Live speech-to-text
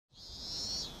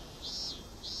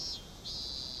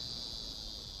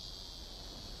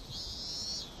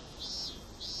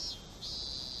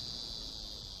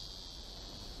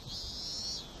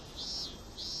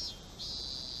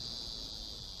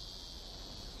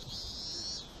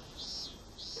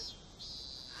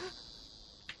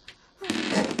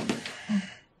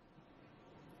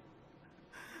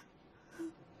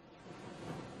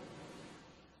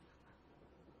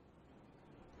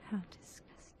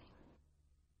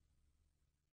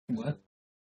What?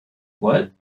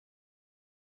 What?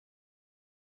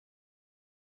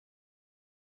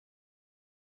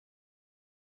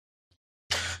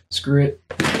 Screw it.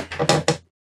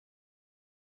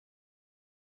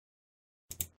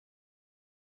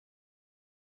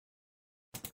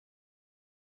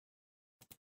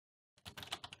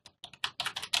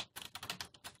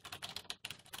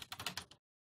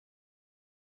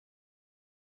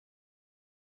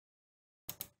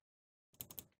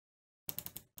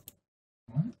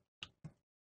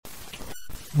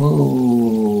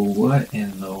 Whoa, what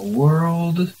in the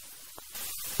world?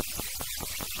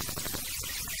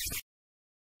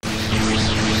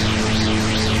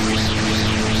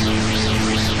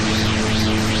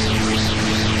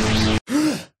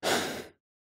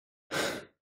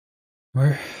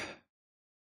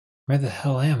 Where the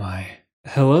hell am I?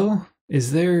 Hello?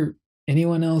 Is there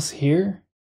anyone else here?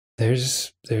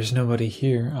 There's nobody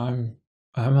here. I'm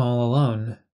all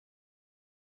alone.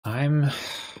 I'm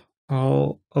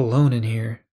all alone in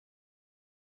here.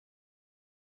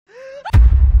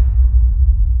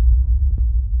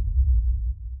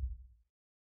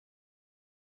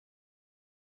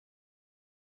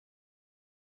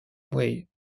 Wait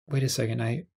a second.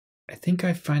 I think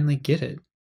I finally get it.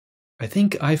 I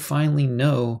think I finally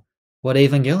know what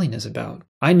Evangelion is about.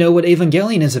 I know what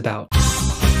Evangelion is about!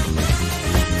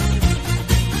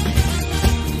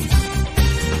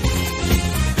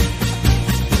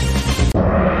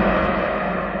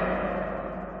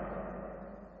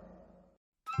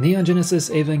 Neon Genesis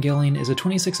Evangelion is a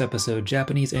 26-episode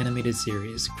Japanese animated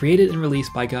series created and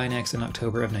released by Gainax in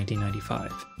October of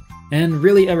 1995. And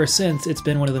really ever since, it's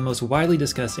been one of the most widely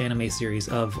discussed anime series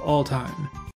of all time.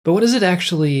 But what is it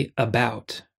actually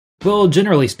about? Well,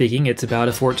 generally speaking, it's about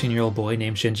a 14-year-old boy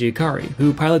named Shinji Ikari,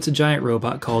 who pilots a giant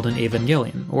robot called an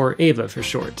Evangelion, or Eva for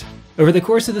short. Over the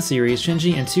course of the series,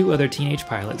 Shinji and two other teenage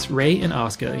pilots, Rei and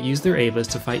Asuka, use their Evas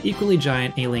to fight equally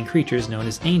giant alien creatures known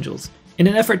as angels, in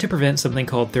an effort to prevent something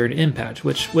called Third Impact,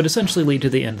 which would essentially lead to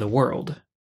the end of the world.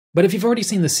 But if you've already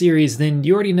seen the series, then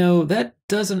you already know that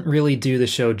doesn't really do the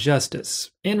show justice.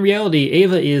 In reality,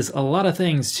 Eva is a lot of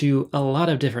things to a lot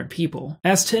of different people.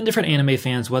 Ask 10 different anime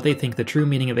fans what they think the true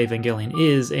meaning of Evangelion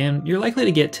is, and you're likely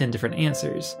to get 10 different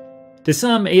answers. To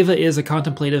some, Eva is a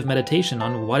contemplative meditation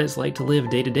on what it's like to live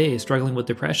day to day struggling with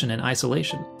depression and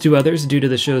isolation. To others, due to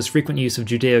the show's frequent use of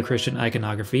Judeo-Christian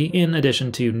iconography, in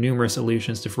addition to numerous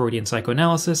allusions to Freudian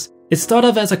psychoanalysis, it's thought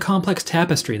of as a complex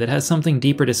tapestry that has something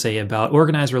deeper to say about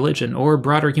organized religion or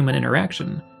broader human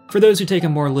interaction. For those who take a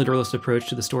more literalist approach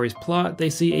to the story's plot,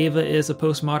 they see Eva as a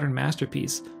postmodern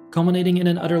masterpiece, culminating in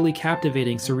an utterly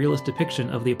captivating surrealist depiction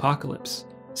of the apocalypse.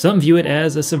 Some view it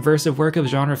as a subversive work of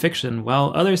genre fiction,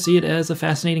 while others see it as a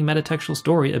fascinating metatextual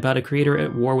story about a creator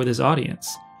at war with his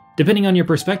audience. Depending on your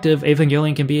perspective,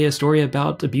 Evangelion can be a story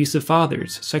about abusive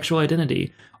fathers, sexual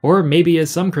identity, or maybe,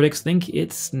 as some critics think,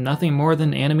 it's nothing more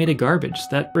than animated garbage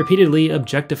that repeatedly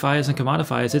objectifies and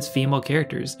commodifies its female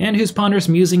characters, and whose ponderous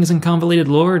musings and convoluted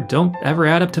lore don't ever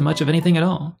add up to much of anything at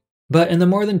all. But in the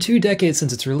more than 2 decades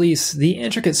since its release, the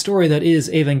intricate story that is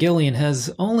Evangelion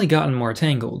has only gotten more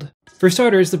tangled. For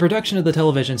starters, the production of the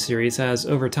television series has,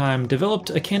 over time, developed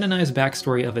a canonized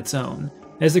backstory of its own,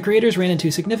 as the creators ran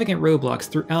into significant roadblocks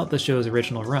throughout the show's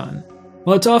original run.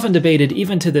 While it's often debated,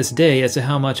 even to this day, as to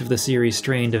how much of the series'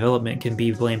 strained development can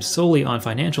be blamed solely on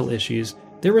financial issues,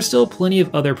 there were still plenty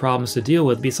of other problems to deal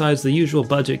with besides the usual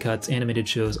budget cuts animated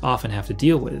shows often have to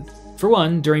deal with. For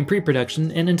one, during pre-production,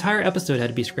 an entire episode had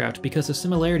to be scrapped because of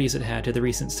similarities it had to the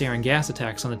recent sarin gas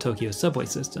attacks on the Tokyo subway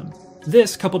system.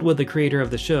 This, coupled with the creator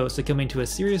of the show succumbing to a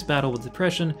serious battle with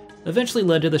depression, eventually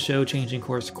led to the show changing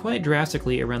course quite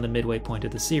drastically around the midway point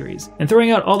of the series, and throwing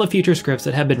out all the future scripts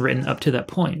that had been written up to that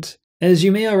point. As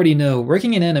you may already know,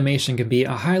 working in animation can be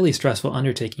a highly stressful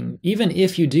undertaking, even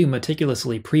if you do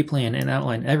meticulously pre-plan and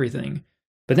outline everything.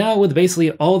 But now, with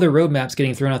basically all their roadmaps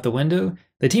getting thrown out the window,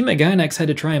 the team at Gainax had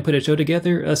to try and put a show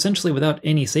together essentially without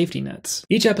any safety nets.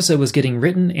 Each episode was getting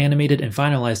written, animated, and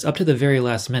finalized up to the very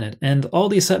last minute, and all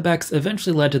these setbacks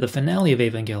eventually led to the finale of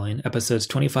Evangelion, episodes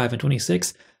 25 and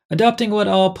 26, adopting what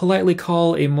I'll politely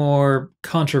call a more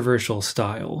controversial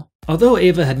style. Although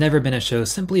Eva had never been a show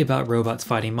simply about robots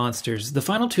fighting monsters, the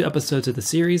final 2 episodes of the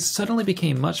series suddenly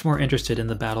became much more interested in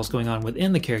the battles going on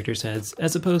within the characters' heads,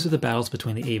 as opposed to the battles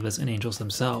between the Evas and angels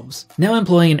themselves. Now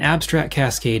employing an abstract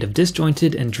cascade of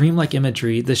disjointed and dreamlike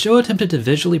imagery, the show attempted to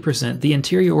visually present the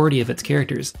interiority of its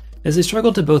characters, as they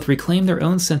struggled to both reclaim their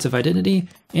own sense of identity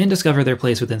and discover their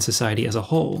place within society as a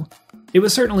whole. It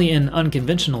was certainly an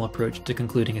unconventional approach to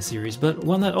concluding a series, but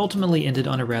one that ultimately ended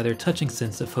on a rather touching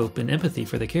sense of hope and empathy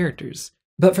for the characters.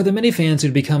 But for the many fans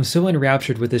who'd become so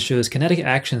enraptured with the show's kinetic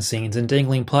action scenes and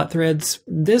dangling plot threads,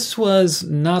 this was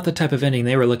not the type of ending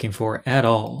they were looking for at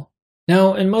all.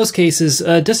 Now, in most cases,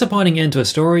 a disappointing end to a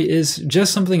story is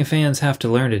just something fans have to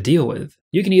learn to deal with.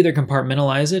 You can either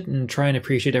compartmentalize it and try and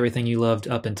appreciate everything you loved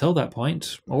up until that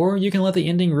point, or you can let the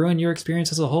ending ruin your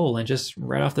experience as a whole and just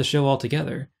write off the show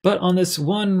altogether. But on this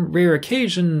one rare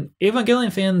occasion,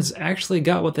 Evangelion fans actually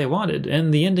got what they wanted,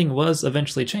 and the ending was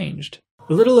eventually changed.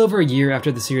 A little over a year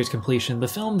after the series' completion, the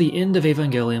film The End of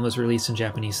Evangelion was released in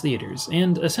Japanese theaters,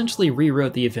 and essentially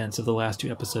rewrote the events of the last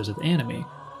 2 episodes of the anime,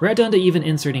 right down to even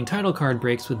inserting title card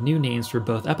breaks with new names for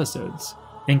both episodes.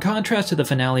 In contrast to the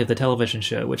finale of the television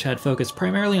show, which had focused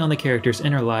primarily on the characters'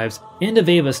 inner lives, End of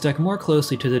Eva stuck more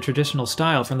closely to the traditional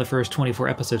style from the first 24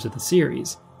 episodes of the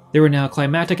series. There were now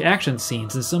climactic action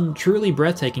scenes and some truly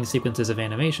breathtaking sequences of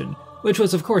animation, which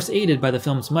was of course aided by the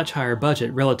film's much higher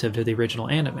budget relative to the original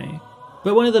anime.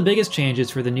 But one of the biggest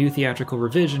changes for the new theatrical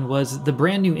revision was the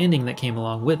brand new ending that came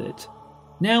along with it.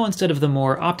 Now, instead of the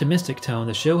more optimistic tone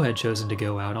the show had chosen to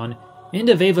go out on, End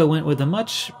of Eva went with a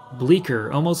much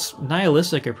bleaker, almost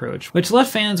nihilistic approach, which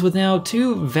left fans with now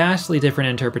 2 vastly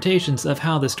different interpretations of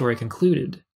how the story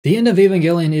concluded. The End of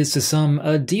Evangelion is to some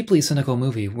a deeply cynical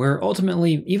movie, where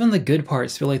ultimately even the good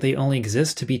parts feel like they only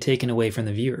exist to be taken away from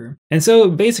the viewer. And so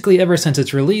basically ever since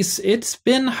its release, it's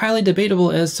been highly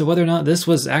debatable as to whether or not this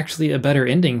was actually a better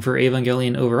ending for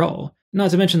Evangelion overall.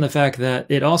 Not to mention the fact that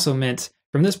it also meant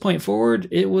from this point forward,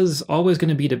 it was always going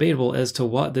to be debatable as to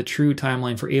what the true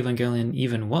timeline for Evangelion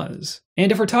even was.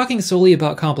 And if we're talking solely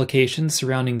about complications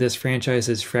surrounding this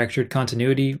franchise's fractured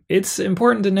continuity, it's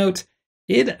important to note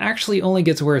it actually only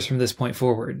gets worse from this point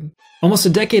forward. Almost a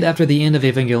decade after The End of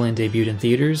Evangelion debuted in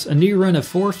theaters, a new run of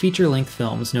 4 feature-length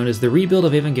films known as The Rebuild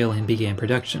of Evangelion began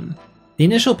production. The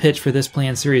initial pitch for this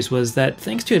planned series was that,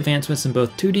 thanks to advancements in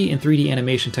both 2D and 3D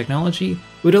animation technology,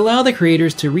 would allow the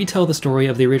creators to retell the story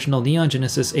of the original Neon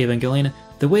Genesis Evangelion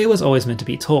the way it was always meant to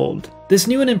be told. This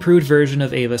new and improved version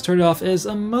of Eva started off as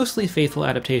a mostly faithful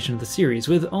adaptation of the series,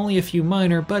 with only a few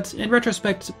minor, but in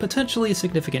retrospect, potentially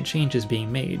significant changes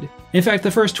being made. In fact, the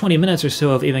first 20 minutes or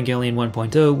so of Evangelion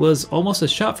 1.0 was almost a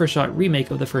shot-for-shot remake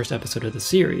of the first episode of the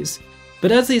series.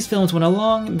 But as these films went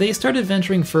along, they started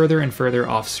venturing further and further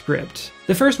off script.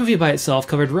 The first movie by itself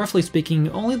covered, roughly speaking,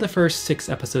 only the first 6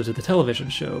 episodes of the television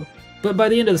show, but by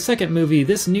the end of the second movie,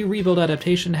 this new rebuild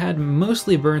adaptation had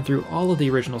mostly burned through all of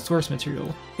the original source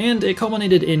material, and it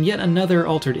culminated in yet another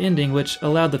altered ending which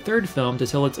allowed the third film to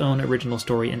tell its own original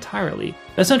story entirely,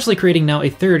 essentially creating now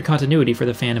a third continuity for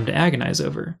the fandom to agonize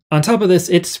over. On top of this,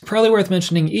 it's probably worth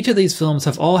mentioning each of these films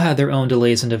have all had their own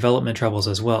delays and development troubles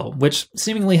as well, which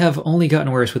seemingly have only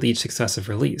gotten worse with each successive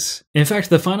release. In fact,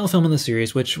 the final film in the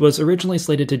series, which was originally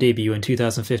slated to debut in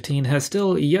 2015, has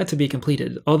still yet to be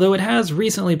completed, although it has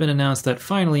recently been announced that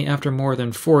finally, after more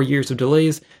than 4 years of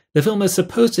delays, the film is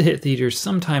supposed to hit theaters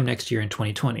sometime next year in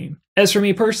 2020. As for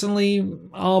me personally,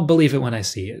 I'll believe it when I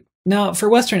see it. Now, for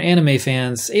Western anime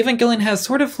fans, Evangelion has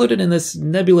sort of floated in this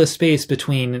nebulous space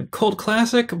between cult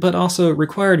classic, but also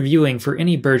required viewing for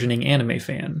any burgeoning anime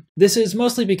fan. This is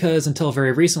mostly because, until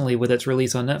very recently with its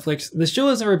release on Netflix, the show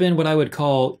has never been what I would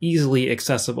call easily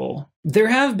accessible. There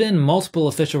have been multiple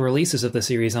official releases of the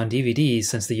series on DVD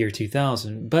since the year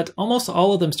 2000, but almost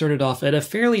all of them started off at a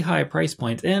fairly high price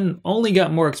point and only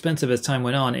got more expensive as time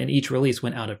went on and each release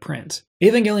went out of print.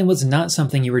 Evangelion was not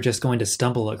something you were just going to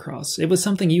stumble across. It was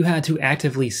something you had to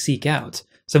actively seek out,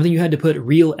 something you had to put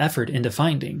real effort into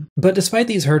finding. But despite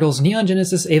these hurdles, Neon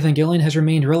Genesis Evangelion has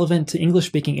remained relevant to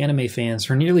English-speaking anime fans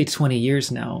for nearly 20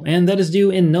 years now, and that is due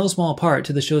in no small part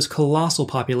to the show's colossal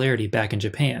popularity back in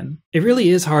Japan. It really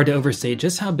is hard to overstate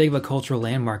just how big of a cultural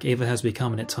landmark Eva has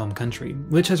become in its home country,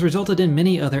 which has resulted in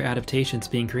many other adaptations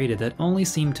being created that only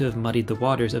seem to have muddied the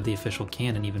waters of the official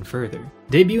canon even further.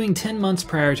 Debuting 10 months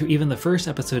prior to even the first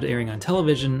episode airing on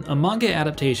television, a manga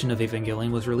adaptation of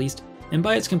Evangelion was released, and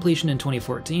by its completion in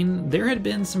 2014, there had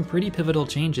been some pretty pivotal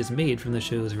changes made from the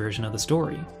show's version of the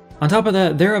story. On top of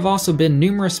that, there have also been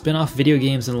numerous spin-off video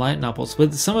games and light novels,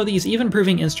 with some of these even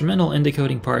proving instrumental in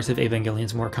decoding parts of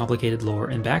Evangelion's more complicated lore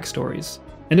and backstories.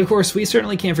 And of course, we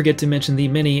certainly can't forget to mention the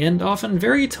many and often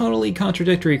very tonally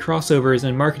contradictory crossovers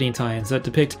and marketing tie-ins that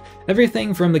depict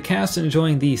everything from the cast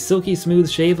enjoying the silky smooth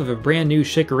shave of a brand new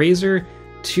chic razor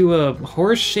to a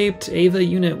horse-shaped Eva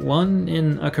Unit 1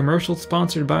 in a commercial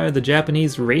sponsored by the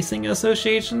Japanese Racing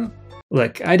Association?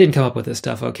 Look, I didn't come up with this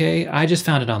stuff, okay? I just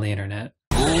found it on the internet.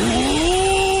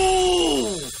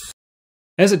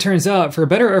 As it turns out, for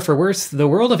better or for worse, the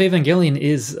world of Evangelion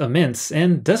is immense,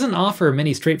 and doesn't offer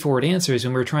many straightforward answers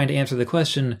when we're trying to answer the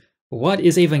question, what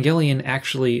is Evangelion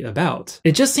actually about?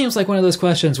 It just seems like one of those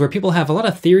questions where people have a lot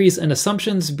of theories and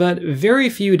assumptions, but very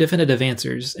few definitive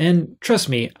answers. And trust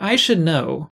me, I should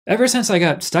know. Ever since I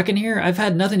got stuck in here, I've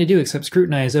had nothing to do except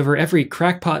scrutinize over every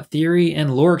crackpot theory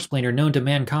and lore explainer known to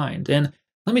mankind. And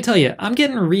let me tell you, I'm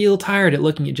getting real tired at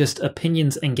looking at just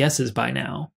opinions and guesses by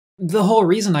now. The whole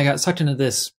reason I got sucked into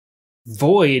this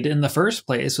void in the first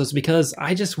place was because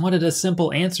I just wanted a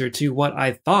simple answer to what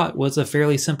I thought was a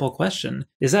fairly simple question.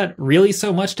 Is that really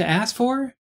so much to ask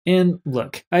for? And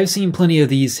look, I've seen plenty of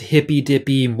these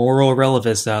hippy-dippy moral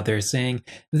relativists out there saying,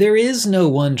 there is no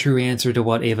one true answer to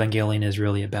what Evangelion is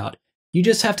really about. You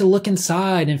just have to look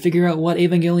inside and figure out what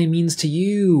Evangelion means to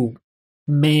you,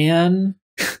 man.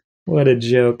 What a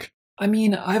joke. I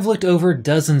mean, I've looked over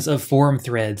dozens of forum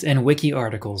threads and wiki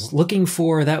articles looking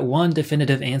for that one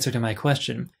definitive answer to my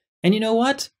question. And you know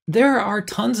what? There are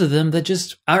tons of them that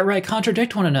just outright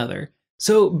contradict one another.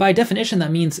 So by definition,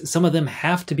 that means some of them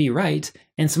have to be right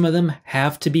and some of them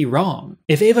have to be wrong.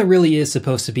 If Eva really is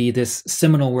supposed to be this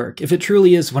seminal work, if it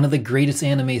truly is one of the greatest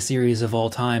anime series of all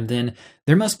time, then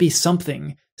there must be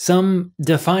something, some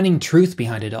defining truth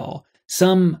behind it all,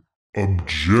 some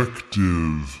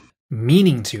objective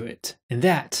meaning to it. And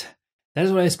that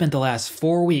is what I spent the last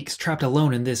 4 weeks trapped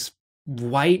alone in this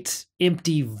white,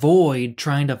 empty void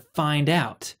trying to find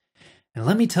out. And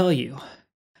let me tell you,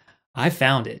 I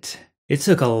found it. It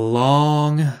took a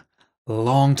long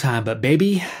time, but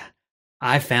baby,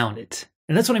 I found it.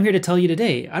 And that's what I'm here to tell you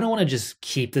today. I don't want to just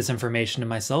keep this information to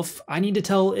myself. I need to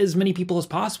tell as many people as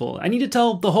possible. I need to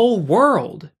tell the whole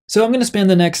world. So I'm going to spend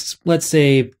the next, let's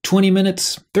say, 20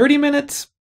 minutes, 30 minutes?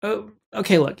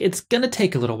 Okay, look, it's gonna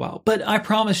take a little while, but I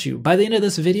promise you, by the end of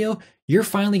this video, you're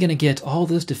finally gonna get all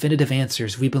those definitive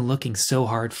answers we've been looking so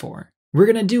hard for. We're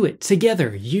gonna do it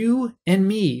together, you and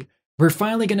me. We're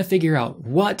finally gonna figure out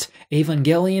what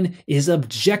Evangelion is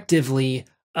objectively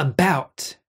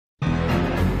about.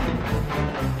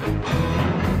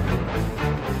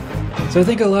 So I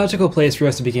think a logical place for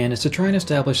us to begin is to try and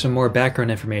establish some more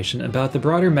background information about the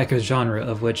broader mecha genre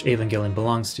of which Evangelion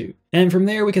belongs to. And from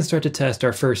there we can start to test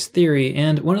our first theory,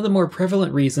 and one of the more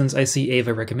prevalent reasons I see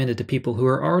Eva recommended to people who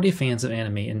are already fans of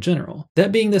anime in general.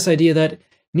 That being this idea that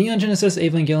Neon Genesis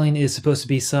Evangelion is supposed to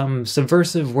be some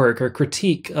subversive work or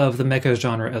critique of the mecha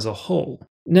genre as a whole.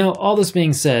 Now, all this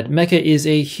being said, mecha is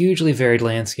a hugely varied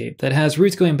landscape that has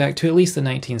roots going back to at least the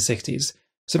 1960s.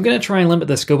 So I'm going to try and limit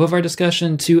the scope of our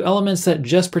discussion to elements that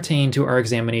just pertain to our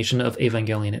examination of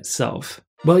Evangelion itself.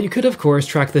 While you could of course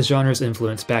track the genre's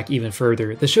influence back even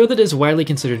further, the show that is widely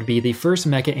considered to be the first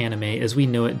mecha anime as we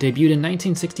know it debuted in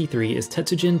 1963 is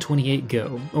Tetsujin 28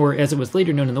 Go, or as it was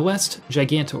later known in the West,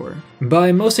 Gigantor.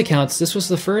 By most accounts, this was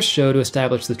the first show to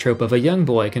establish the trope of a young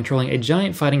boy controlling a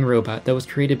giant fighting robot that was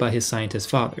created by his scientist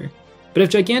father. But if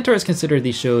Gigantor is considered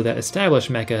the show that established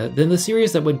Mecha, then the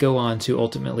series that would go on to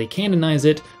ultimately canonize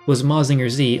it was Mazinger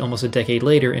Z almost a decade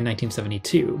later in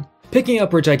 1972. Picking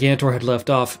up where Gigantor had left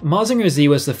off, Mazinger Z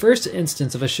was the first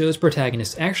instance of a show's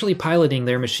protagonist actually piloting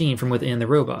their machine from within the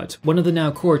robot, one of the now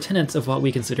core tenets of what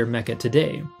we consider mecha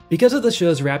today. Because of the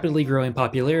show's rapidly growing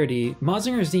popularity,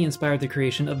 Mazinger Z inspired the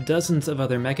creation of dozens of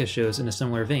other mecha shows in a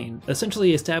similar vein,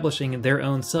 essentially establishing their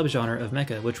own subgenre of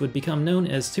mecha, which would become known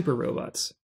as super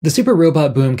robots. The super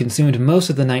robot boom consumed most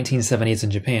of the 1970s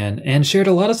in Japan, and shared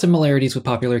a lot of similarities with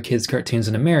popular kids' cartoons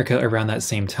in America around that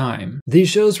same time. These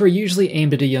shows were usually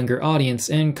aimed at a younger audience,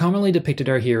 and commonly depicted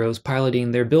our heroes piloting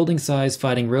their building-sized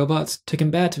fighting robots to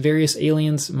combat various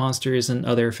aliens, monsters, and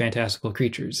other fantastical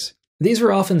creatures. These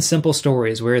were often simple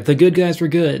stories where the good guys were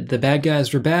good, the bad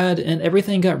guys were bad, and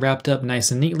everything got wrapped up nice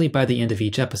and neatly by the end of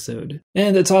each episode.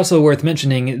 And it's also worth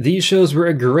mentioning, these shows were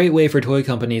a great way for toy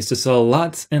companies to sell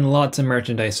lots and lots of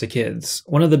merchandise to kids,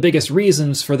 one of the biggest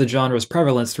reasons for the genre's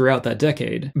prevalence throughout that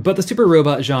decade. But the super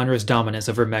robot genre's dominance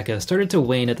over mecha started to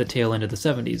wane at the tail end of the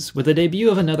 70s, with the debut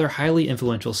of another highly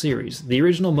influential series, the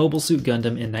original Mobile Suit Gundam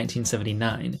in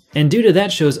 1979. And due to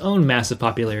that show's own massive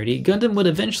popularity, Gundam would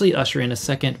eventually usher in a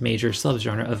second major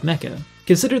subgenre of mecha.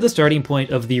 Considered the starting point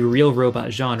of the real robot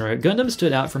genre, Gundam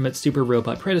stood out from its super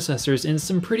robot predecessors in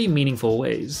some pretty meaningful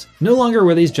ways. No longer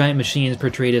were these giant machines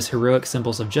portrayed as heroic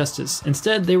symbols of justice,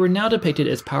 instead they were now depicted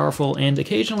as powerful and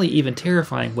occasionally even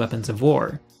terrifying weapons of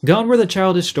war. Gone were the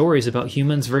childish stories about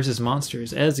humans versus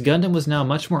monsters, as Gundam was now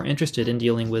much more interested in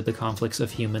dealing with the conflicts of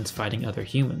humans fighting other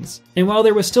humans. And while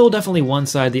there was still definitely one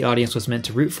side the audience was meant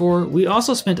to root for, we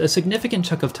also spent a significant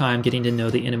chunk of time getting to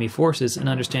know the enemy forces and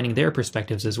understanding their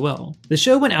perspectives as well. The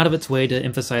show went out of its way to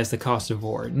emphasize the cost of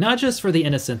war, not just for the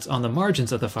innocents on the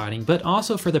margins of the fighting, but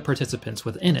also for the participants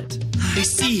within it. I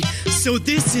see, so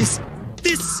this is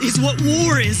This is what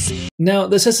war is! Now,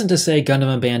 this isn't to say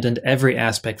Gundam abandoned every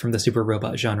aspect from the super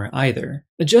robot genre either.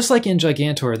 Just like in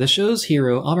Gigantor, the show's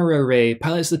hero, Amuro Ray,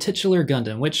 pilots the titular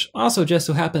Gundam, which also just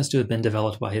so happens to have been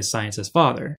developed by his scientist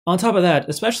father. On top of that,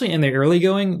 especially in the early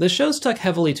going, the show stuck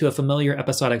heavily to a familiar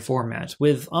episodic format,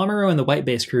 with Amuro and the White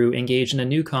Base crew engaged in a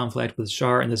new conflict with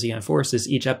Char and the Zeon forces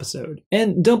each episode.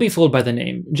 And don't be fooled by the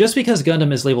name. Just because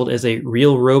Gundam is labeled as a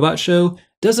real robot show,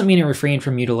 doesn't mean it refrained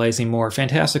from utilizing more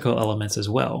fantastical elements as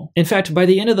well. In fact, by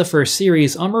the end of the first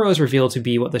series, Amuro is revealed to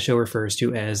be what the show refers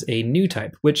to as a new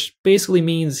type, which basically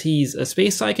means he's a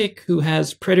space psychic who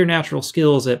has preternatural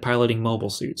skills at piloting mobile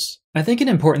suits. I think an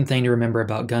important thing to remember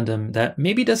about Gundam that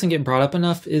maybe doesn't get brought up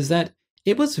enough is that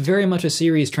it was very much a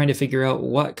series trying to figure out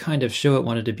what kind of show it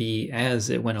wanted to be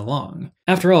as it went along.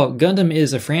 After all, Gundam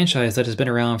is a franchise that has been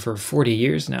around for 40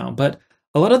 years now, but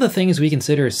a lot of the things we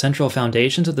consider central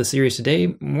foundations of the series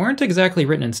today weren't exactly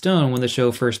written in stone when the show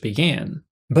first began.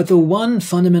 But the one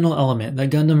fundamental element that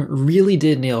Gundam really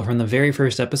did nail from the very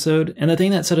first episode, and the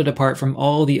thing that set it apart from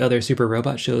all the other super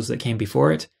robot shows that came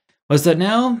before it, was that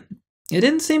now, it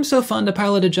didn't seem so fun to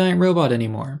pilot a giant robot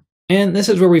anymore. And this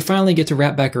is where we finally get to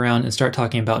wrap back around and start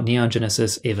talking about Neon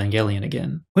Genesis Evangelion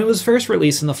again. When it was first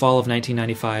released in the fall of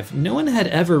 1995, no one had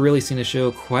ever really seen a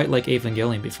show quite like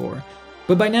Evangelion before.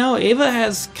 But by now, Eva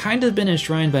has kind of been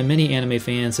enshrined by many anime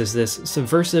fans as this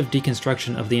subversive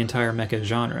deconstruction of the entire mecha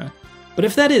genre. But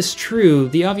if that is true,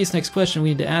 the obvious next question we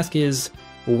need to ask is,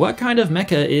 what kind of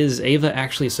mecha is Eva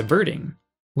actually subverting?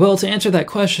 Well, to answer that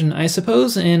question, I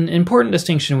suppose an important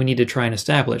distinction we need to try and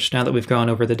establish now that we've gone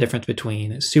over the difference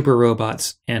between super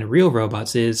robots and real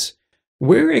robots is,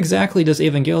 where exactly does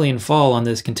Evangelion fall on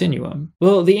this continuum?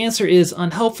 Well, the answer is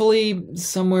unhelpfully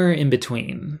somewhere in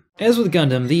between. As with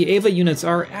Gundam, the Eva units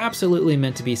are absolutely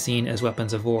meant to be seen as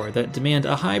weapons of war that demand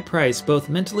a high price both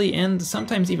mentally and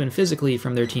sometimes even physically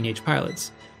from their teenage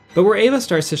pilots. But where Eva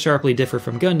starts to sharply differ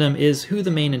from Gundam is who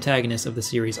the main antagonists of the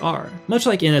series are. Much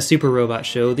like in a super robot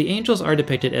show, the Angels are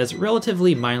depicted as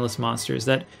relatively mindless monsters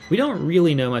that we don't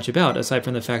really know much about aside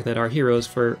from the fact that our heroes,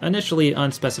 for initially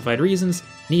unspecified reasons,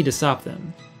 need to stop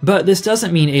them. But this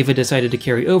doesn't mean Eva decided to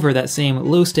carry over that same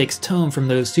low-stakes tone from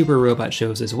those super robot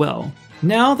shows as well.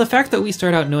 Now, the fact that we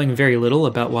start out knowing very little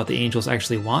about what the Angels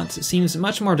actually want seems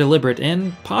much more deliberate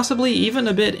and possibly even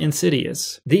a bit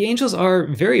insidious. The Angels are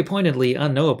very pointedly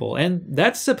unknowable, and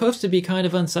that's supposed to be kind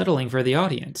of unsettling for the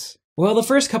audience. While the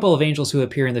first couple of Angels who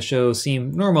appear in the show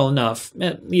seem normal enough,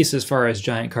 at least as far as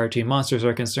giant cartoon monsters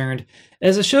are concerned,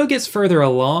 as the show gets further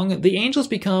along, the Angels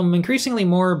become increasingly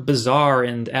more bizarre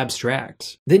and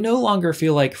abstract. They no longer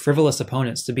feel like frivolous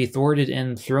opponents to be thwarted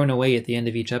and thrown away at the end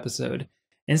of each episode.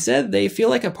 Instead, they feel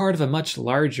like a part of a much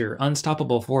larger,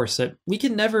 unstoppable force that we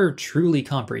can never truly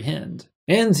comprehend.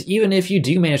 And even if you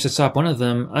do manage to stop one of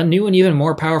them, a new and even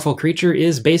more powerful creature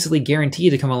is basically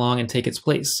guaranteed to come along and take its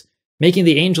place, making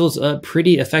the Angels a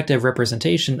pretty effective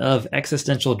representation of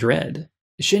existential dread.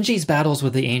 Shinji's battles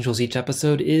with the Angels each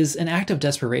episode is an act of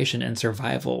desperation and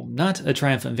survival, not a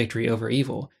triumphant victory over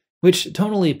evil, which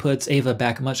tonally puts Eva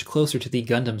back much closer to the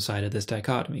Gundam side of this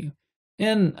dichotomy.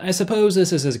 And I suppose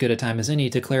this is as good a time as any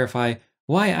to clarify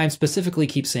why I specifically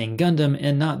keep saying Gundam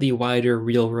and not the wider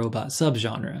real robot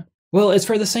subgenre. Well, it's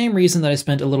for the same reason that I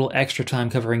spent a little extra time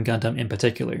covering Gundam in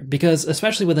particular, because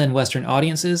especially within Western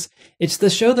audiences, it's the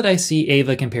show that I see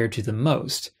Eva compared to the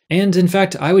most. And in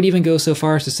fact, I would even go so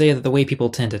far as to say that the way people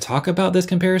tend to talk about this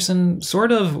comparison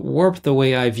sort of warped the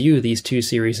way I view these two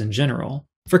series in general.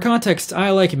 For context, I,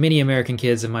 like many American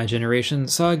kids of my generation,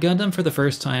 saw Gundam for the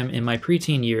first time in my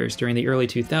preteen years during the early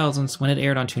 2000s when it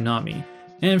aired on Toonami,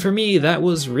 and for me, that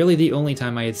was really the only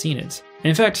time I had seen it.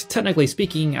 In fact, technically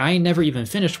speaking, I never even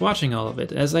finished watching all of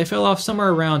it, as I fell off somewhere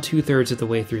around 2/3 of the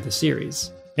way through the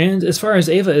series. And as far as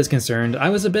Eva is concerned, I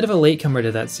was a bit of a latecomer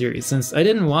to that series, since I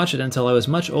didn't watch it until I was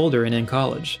much older and in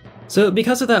college. So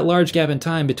because of that large gap in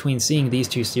time between seeing these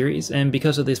two series, and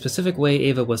because of the specific way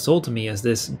Eva was sold to me as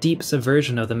this deep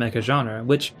subversion of the mecha genre,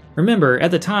 which, remember,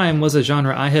 at the time was a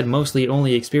genre I had mostly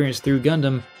only experienced through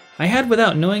Gundam, I had,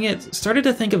 without knowing it, started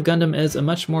to think of Gundam as a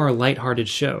much more lighthearted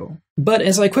show. But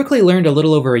as I quickly learned a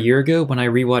little over a year ago when I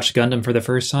rewatched Gundam for the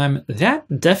first time,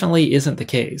 that definitely isn't the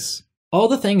case. All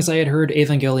the things I had heard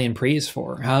Evangelion praise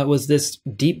for, how it was this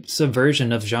deep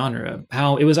subversion of genre,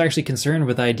 how it was actually concerned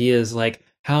with ideas like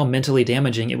how mentally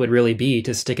damaging it would really be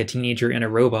to stick a teenager in a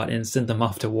robot and send them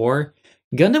off to war,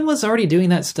 Gundam was already doing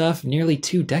that stuff nearly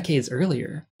 2 decades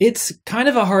earlier. It's kind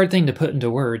of a hard thing to put into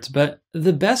words, but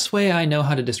the best way I know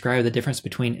how to describe the difference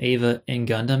between Eva and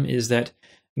Gundam is that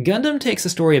Gundam takes a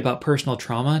story about personal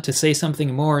trauma to say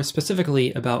something more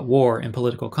specifically about war and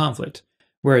political conflict,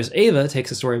 whereas Eva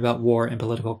takes a story about war and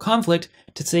political conflict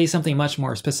to say something much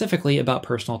more specifically about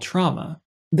personal trauma.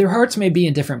 Their hearts may be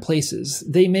in different places,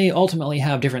 they may ultimately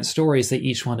have different stories they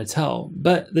each want to tell,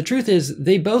 but the truth is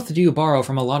they both do borrow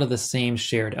from a lot of the same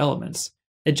shared elements.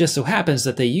 It just so happens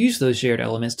that they use those shared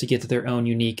elements to get to their own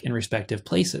unique and respective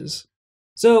places.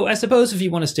 So I suppose if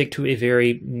you want to stick to a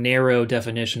very narrow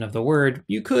definition of the word,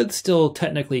 you could still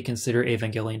technically consider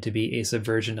Evangelion to be a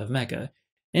subversion of Mecha,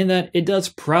 in that it does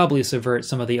probably subvert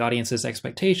some of the audience's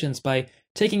expectations by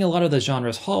taking a lot of the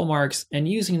genre's hallmarks and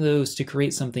using those to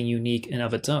create something unique and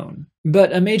of its own.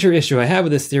 But a major issue I have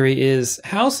with this theory is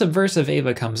how subversive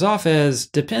Eva comes off as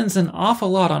depends an awful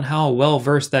lot on how well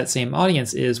versed that same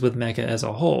audience is with Mecha as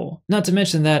a whole. Not to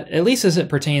mention that, at least as it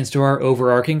pertains to our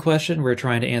overarching question we're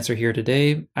trying to answer here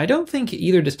today, I don't think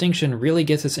either distinction really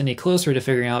gets us any closer to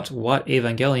figuring out what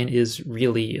Evangelion is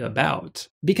really about.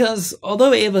 Because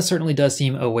although Eva certainly does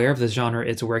seem aware of the genre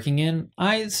it's working in,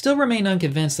 I still remain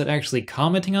unconvinced that actually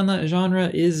commenting on that genre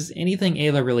is anything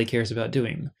Eva really cares about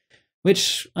doing.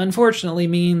 Which, unfortunately,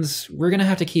 means we're gonna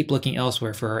have to keep looking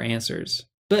elsewhere for our answers.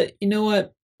 But you know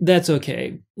what? That's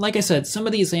okay. Like I said, some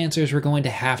of these answers were going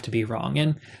to have to be wrong,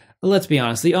 and let's be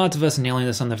honest, the odds of us nailing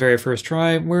this on the very first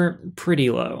try were pretty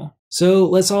low. So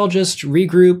let's all just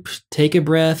regroup, take a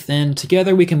breath, and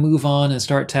together we can move on and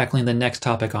start tackling the next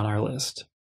topic on our list.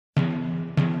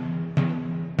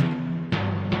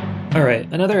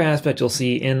 Alright, another aspect you'll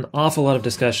see an awful lot of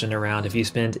discussion around if you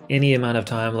spend any amount of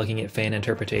time looking at fan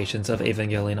interpretations of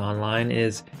Evangelion online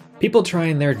is people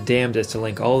trying their damnedest to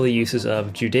link all the uses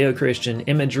of Judeo-Christian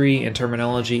imagery and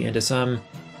terminology into some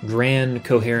grand,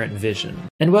 coherent vision.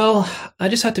 And well, I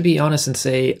just have to be honest and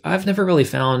say, I've never really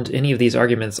found any of these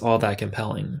arguments all that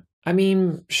compelling. I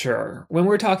mean, sure, when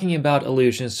we're talking about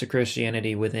allusions to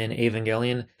Christianity within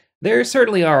Evangelion, there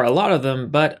certainly are a lot of them,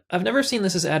 but I've never seen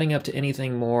this as adding up to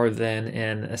anything more than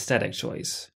an aesthetic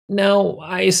choice. Now,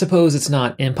 I suppose it's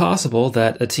not impossible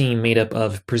that a team made up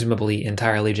of presumably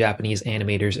entirely Japanese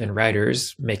animators and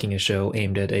writers, making a show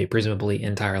aimed at a presumably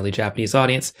entirely Japanese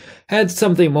audience, had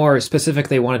something more specific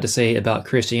they wanted to say about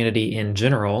Christianity in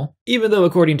general, even though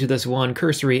according to this one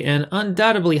cursory and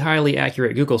undoubtedly highly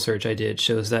accurate Google search I did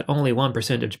shows that only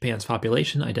 1% of Japan's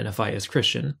population identify as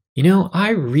Christian. You know,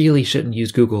 I really shouldn't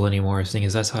use Google anymore, seeing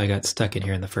as that's how I got stuck in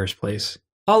here in the first place.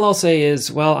 All I'll say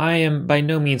is, while I am by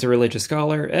no means a religious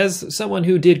scholar, as someone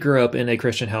who did grow up in a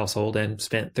Christian household and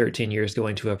spent 13 years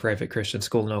going to a private Christian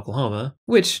school in Oklahoma,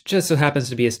 which just so happens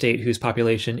to be a state whose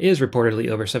population is reportedly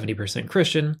over 70%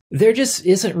 Christian, there just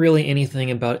isn't really anything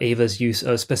about Eva's use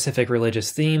of specific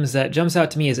religious themes that jumps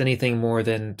out to me as anything more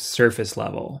than surface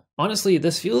level. Honestly,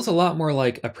 this feels a lot more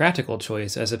like a practical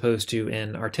choice as opposed to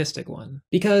an artistic one.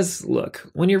 Because, look,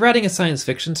 when you're writing a science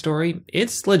fiction story,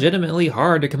 it's legitimately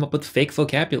hard to come up with fake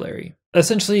vocabulary.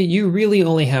 Essentially, you really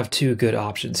only have two good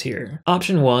options here.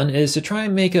 Option one is to try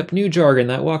and make up new jargon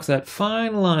that walks that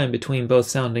fine line between both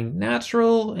sounding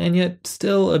natural and yet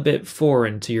still a bit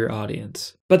foreign to your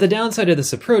audience. But the downside of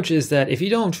this approach is that if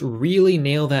you don't really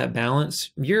nail that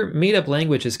balance, your made-up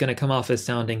language is going to come off as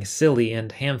sounding silly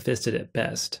and ham-fisted at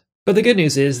best. But the good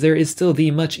news is there is still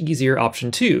the much easier option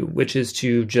 2, which is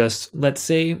to just, let's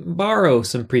say, borrow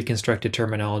some pre-constructed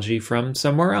terminology from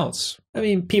somewhere else. I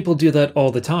mean, people do that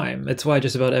all the time. It's why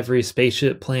just about every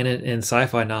spaceship, planet, and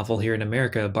sci-fi novel here in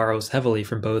America borrows heavily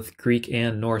from both Greek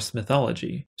and Norse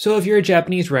mythology. So if you're a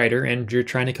Japanese writer and you're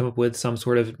trying to come up with some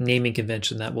sort of naming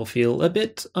convention that will feel a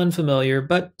bit unfamiliar,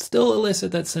 but still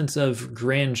elicit that sense of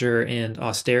grandeur and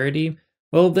austerity,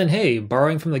 well then hey,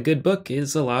 borrowing from the good book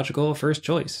is a logical first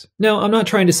choice. Now, I'm not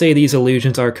trying to say these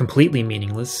allusions are completely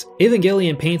meaningless.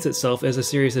 Evangelion paints itself as a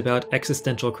series about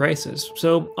existential crisis,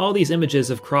 so all these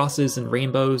images of crosses and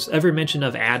rainbows, every mention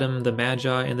of Adam, the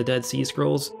Magi, and the Dead Sea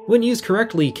Scrolls, when used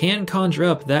correctly, can conjure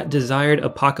up that desired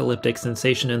apocalyptic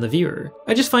sensation in the viewer.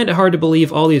 I just find it hard to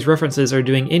believe all these references are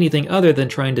doing anything other than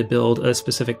trying to build a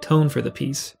specific tone for the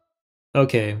piece.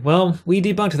 Okay, well, we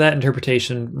debunked that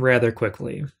interpretation rather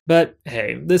quickly. But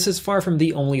hey, this is far from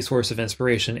the only source of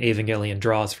inspiration Evangelion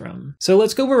draws from. So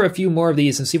let's go over a few more of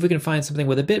these and see if we can find something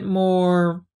with a bit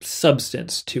more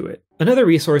substance to it. Another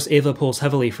resource Eva pulls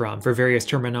heavily from for various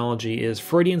terminology is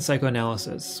Freudian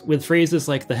psychoanalysis, with phrases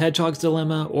like the hedgehog's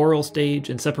dilemma, oral stage,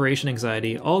 and separation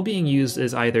anxiety all being used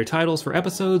as either titles for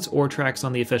episodes or tracks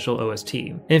on the official OST.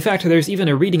 In fact, there's even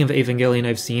a reading of Evangelion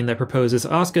I've seen that proposes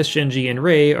Asuka, Shinji, and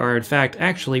Rei are in fact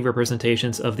actually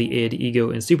representations of the id, ego,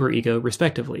 and superego,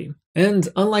 respectively. And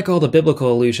unlike all the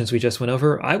biblical allusions we just went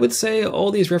over, I would say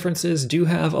all these references do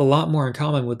have a lot more in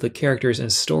common with the characters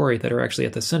and story that are actually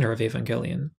at the center of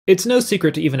Evangelion. It's no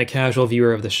secret to even a casual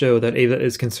viewer of the show that Eva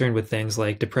is concerned with things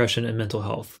like depression and mental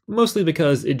health, mostly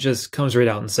because it just comes right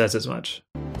out and says as much.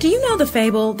 Do you know the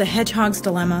fable, The Hedgehog's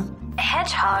Dilemma? A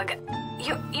hedgehog?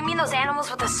 You mean those animals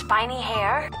with the spiny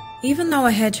hair? Even though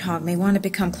a hedgehog may want to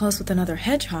become close with another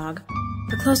hedgehog,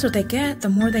 the closer they get, the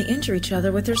more they injure each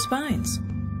other with their spines.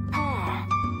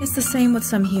 It's the same with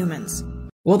some humans.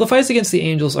 While the fights against the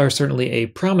angels are certainly a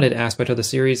prominent aspect of the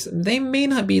series, they may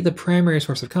not be the primary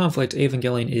source of conflict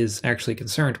Evangelion is actually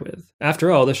concerned with.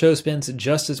 After all, the show spends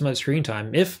just as much screen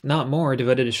time, if not more,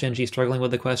 devoted to Shinji struggling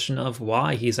with the question of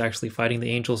why he's actually fighting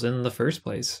the angels in the first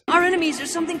place. Our enemies are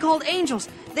something called angels.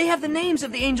 They have the names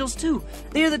of the angels too.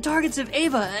 They are the targets of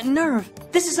Eva and Nerve.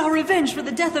 This is our revenge for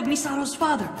the death of Misato's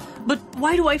father. But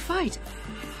why do I fight?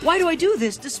 Why do I do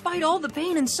this despite all the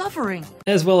pain and suffering?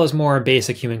 As well as more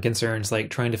basic human concerns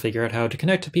like trying to figure out how to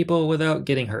connect to people without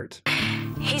getting hurt.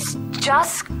 He's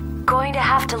just going to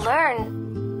have to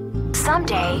learn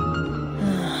someday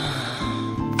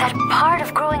that part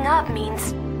of growing up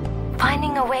means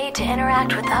finding a way to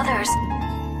interact with others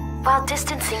while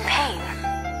distancing pain.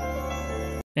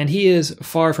 And he is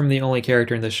far from the only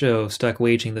character in the show stuck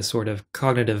waging this sort of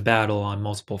cognitive battle on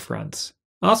multiple fronts.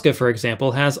 Asuka, for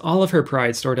example, has all of her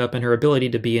pride stored up in her ability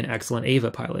to be an excellent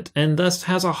Eva pilot, and thus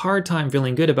has a hard time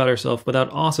feeling good about herself without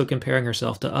also comparing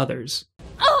herself to others.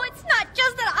 Oh, it's not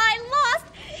just that I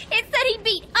lost, it's that he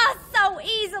beat us so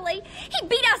easily. He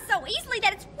beat us so easily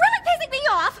that it's really pissing me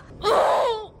off.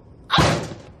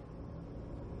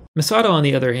 Misato, on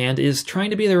the other hand, is trying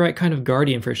to be the right kind of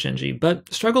guardian for Shinji,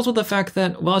 but struggles with the fact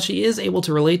that while she is able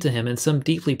to relate to him in some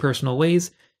deeply personal ways,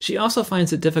 she also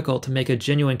finds it difficult to make a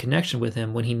genuine connection with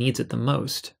him when he needs it the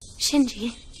most.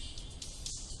 Shinji,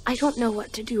 I don't know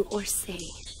what to do or say.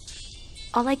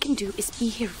 All I can do is be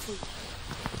here for you.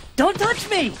 Don't touch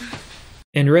me!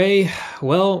 And Rei,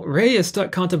 well, Rei is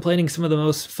stuck contemplating some of the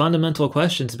most fundamental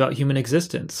questions about human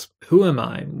existence. Who am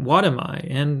I? What am I?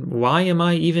 And why am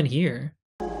I even here?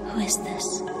 Who is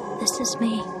this? This is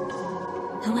me.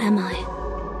 Who am I?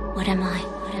 What am I?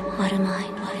 What am I? What am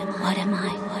I? What am I?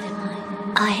 What am I?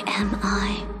 I am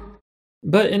I.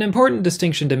 But an important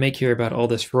distinction to make here about all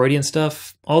this Freudian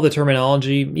stuff, all the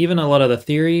terminology, even a lot of the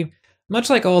theory, much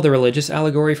like all the religious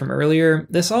allegory from earlier,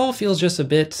 this all feels just a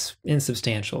bit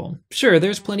insubstantial. Sure,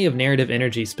 there's plenty of narrative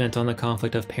energy spent on the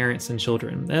conflict of parents and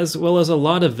children, as well as a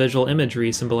lot of visual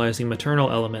imagery symbolizing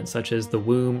maternal elements such as the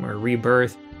womb or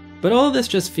rebirth, but all of this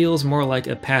just feels more like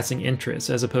a passing interest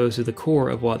as opposed to the core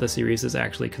of what the series is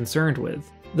actually concerned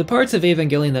with. The parts of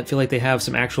Evangelion that feel like they have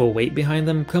some actual weight behind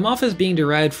them come off as being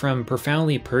derived from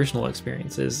profoundly personal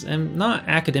experiences, and not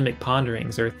academic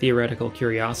ponderings or theoretical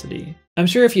curiosity. I'm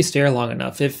sure if you stare long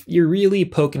enough, if you really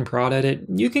poke and prod at it,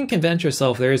 you can convince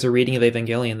yourself there is a reading of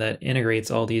Evangelion that integrates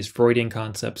all these Freudian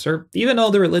concepts, or even all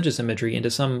the religious imagery,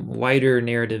 into some wider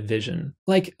narrative vision.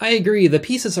 Like, I agree, the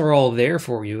pieces are all there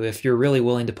for you if you're really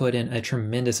willing to put in a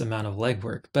tremendous amount of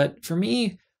legwork, but for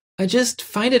me, I just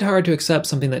find it hard to accept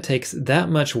something that takes that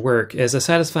much work as a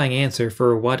satisfying answer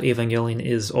for what Evangelion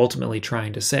is ultimately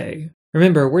trying to say.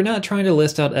 Remember, we're not trying to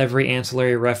list out every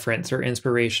ancillary reference or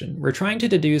inspiration. We're trying to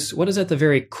deduce what is at the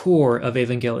very core of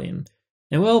Evangelion.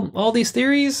 And well, all these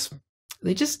theories,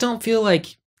 they just don't feel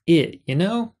like it, you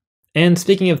know? And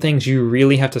speaking of things you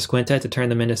really have to squint at to turn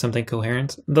them into something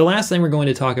coherent, the last thing we're going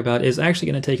to talk about is actually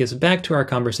going to take us back to our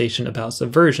conversation about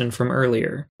subversion from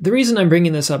earlier. The reason I'm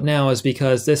bringing this up now is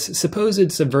because this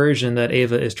supposed subversion that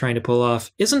Eva is trying to pull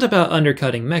off isn't about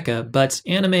undercutting Mecha, but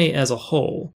anime as a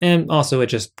whole. And also it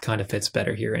just kind of fits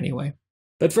better here anyway.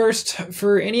 But first,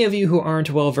 for any of you who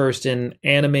aren't well versed in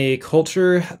anime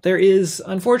culture, there is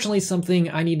unfortunately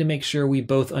something I need to make sure we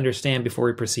both understand before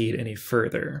we proceed any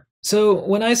further. So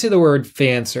when I say the word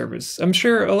fan service, I'm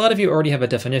sure a lot of you already have a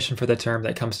definition for the term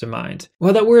that comes to mind.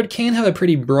 While that word can have a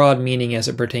pretty broad meaning as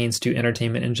it pertains to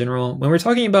entertainment in general, when we're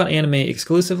talking about anime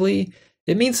exclusively,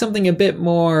 it means something a bit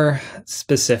more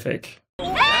specific.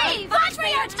 Hey, watch where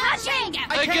you're touching!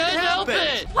 I can't help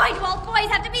it! Why do all boys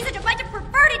have to be such a bunch of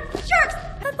perverted jerks?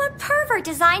 But what pervert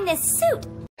designed this suit?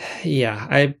 Yeah,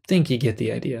 I think you get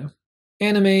the idea.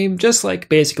 Anime, just like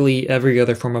basically every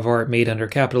other form of art made under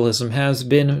capitalism, has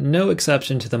been no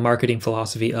exception to the marketing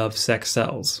philosophy of sex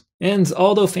sells. And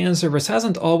although fan service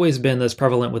hasn't always been this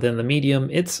prevalent within the medium,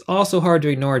 it's also hard to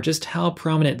ignore just how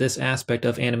prominent this aspect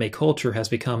of anime culture has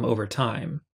become over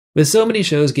time. With so many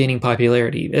shows gaining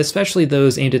popularity, especially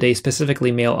those aimed at a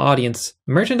specifically male audience,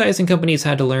 merchandising companies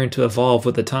had to learn to evolve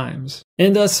with the times.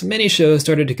 And thus, many shows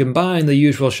started to combine the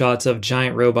usual shots of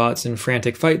giant robots and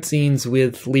frantic fight scenes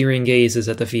with leering gazes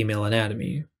at the female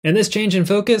anatomy. And this change in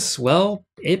focus, well,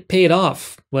 it paid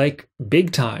off, like,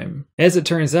 big time. As it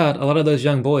turns out, a lot of those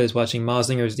young boys watching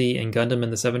Mazinger Z and Gundam in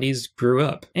the 70s grew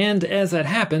up. And as that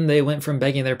happened, they went from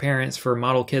begging their parents for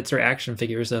model kits or action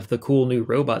figures of the cool new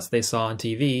robots they saw on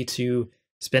TV to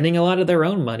spending a lot of their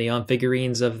own money on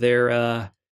figurines of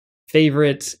their,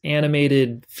 favorite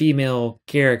animated female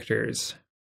characters.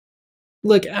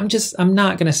 Look, I'm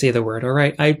not gonna say the word,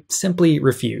 alright? I simply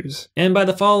refuse. And by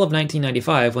the fall of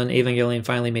 1995, when Evangelion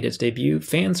finally made its debut,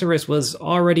 fan service was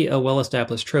already a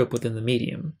well-established trope within the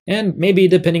medium. And maybe,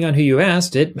 depending on who you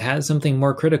asked, it had something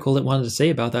more critical it wanted to say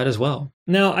about that as well.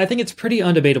 Now, I think it's pretty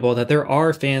undebatable that there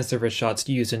are fan service shots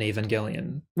used in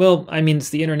Evangelion. Well, I mean, it's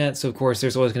the internet, so of course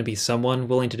there's always going to be someone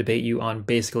willing to debate you on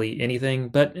basically anything,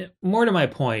 but more to my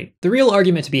point, the real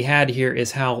argument to be had here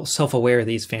is how self-aware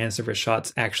these fan service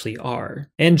shots actually are.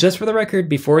 And just for the record,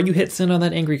 before you hit send on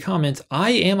that angry comment, I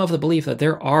am of the belief that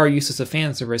there are uses of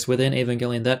fan service within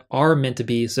Evangelion that are meant to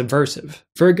be subversive.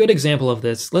 For a good example of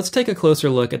this, let's take a closer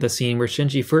look at the scene where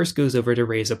Shinji first goes over to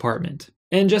Rei's apartment.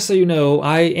 And just so you know,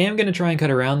 I am going to try and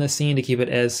cut around this scene to keep it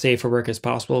as safe for work as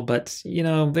possible, but, you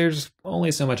know, there's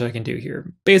only so much I can do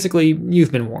here. Basically,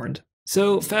 you've been warned.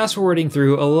 So, fast forwarding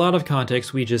through a lot of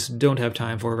context we just don't have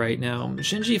time for right now,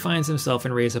 Shinji finds himself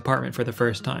in Rei's apartment for the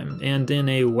first time, and in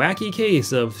a wacky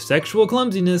case of sexual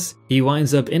clumsiness, he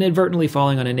winds up inadvertently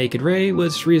falling on a naked Rei,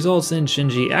 which results in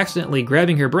Shinji accidentally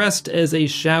grabbing her breast as a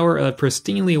shower of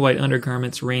pristinely white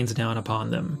undergarments rains down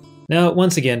upon them. Now,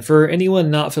 once again, for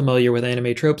anyone not familiar with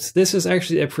anime tropes, this is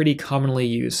actually a pretty commonly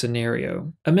used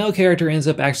scenario. A male character ends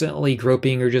up accidentally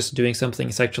groping or just doing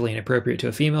something sexually inappropriate to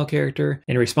a female character.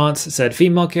 In response, said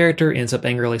female character ends up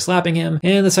angrily slapping him,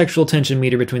 and the sexual tension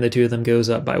meter between the two of them goes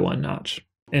up by one notch.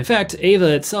 In fact,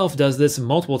 Eva itself does this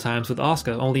multiple times with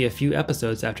Asuka only a few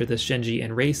episodes after this Shinji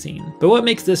and Rei scene. But what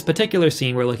makes this particular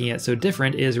scene we're looking at so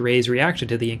different is Rei's reaction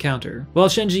to the encounter. While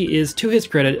Shinji is, to his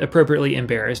credit, appropriately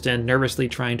embarrassed and nervously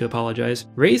trying to apologize,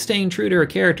 Rei, staying true to her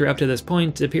character up to this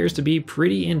point, appears to be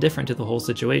pretty indifferent to the whole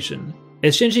situation.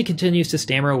 As Shinji continues to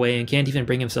stammer away and can't even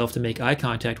bring himself to make eye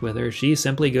contact with her, she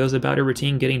simply goes about her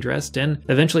routine getting dressed and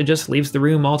eventually just leaves the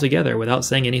room altogether without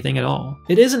saying anything at all.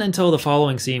 It isn't until the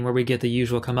following scene where we get the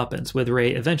usual comeuppance, with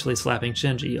Rei eventually slapping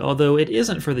Shinji, although it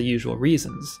isn't for the usual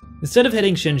reasons. Instead of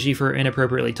hitting Shinji for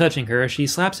inappropriately touching her, she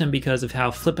slaps him because of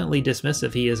how flippantly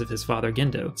dismissive he is of his father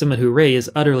Gendo, someone who Rei is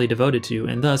utterly devoted to,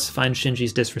 and thus finds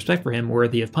Shinji's disrespect for him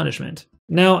worthy of punishment.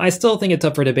 Now, I still think it's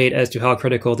up for debate as to how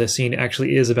critical this scene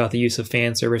actually is about the use of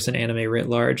fan service in anime writ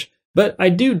large, but I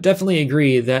do definitely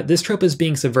agree that this trope is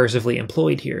being subversively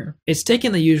employed here. It's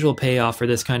taken the usual payoff for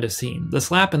this kind of scene, the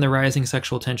slap and the rising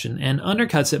sexual tension, and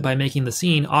undercuts it by making the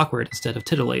scene awkward instead of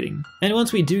titillating. And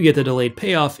once we do get the delayed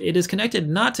payoff, it is connected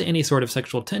not to any sort of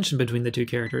sexual tension between the two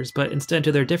characters, but instead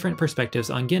to their different perspectives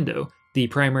on Gendo, the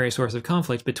primary source of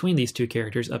conflict between these two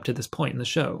characters up to this point in the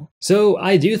show. So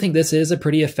I do think this is a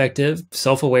pretty effective,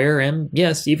 self-aware, and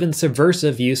yes, even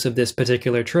subversive use of this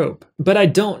particular trope. But I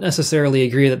don't necessarily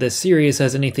agree that this series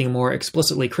has anything more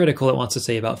explicitly critical it wants to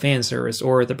say about fan service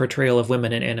or the portrayal of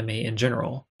women in anime in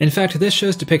general. In fact, this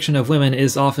show's depiction of women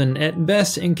is often at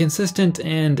best inconsistent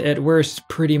and at worst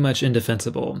pretty much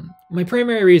indefensible. My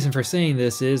primary reason for saying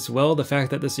this is, well, the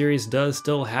fact that the series does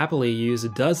still happily use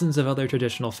dozens of other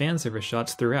traditional fan service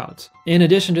shots throughout. In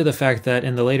addition to the fact that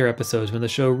in the later episodes when the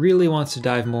show really wants to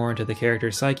dive more into the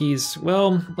characters' psyches,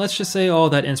 well, let's just say all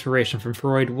that inspiration from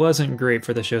Freud wasn't great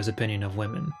for the show's opinion of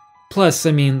women. Plus,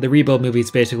 I mean, the rebuild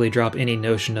movies basically drop any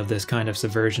notion of this kind of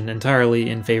subversion entirely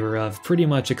in favor of pretty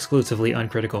much exclusively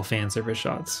uncritical fan service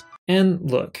shots. And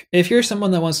look, if you're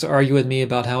someone that wants to argue with me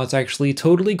about how it's actually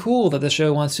totally cool that the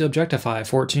show wants to objectify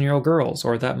 14-year-old girls,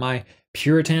 or that my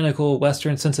puritanical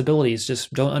Western sensibilities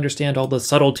just don't understand all the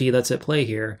subtlety that's at play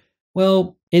here,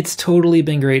 well, it's totally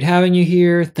been great having you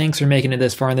here. Thanks for making it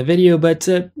this far in the video, but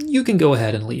you can go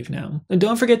ahead and leave now. And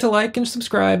don't forget to like and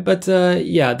subscribe, but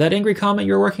yeah, that angry comment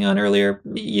you were working on earlier,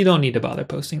 you don't need to bother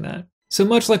posting that. So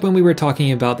much like when we were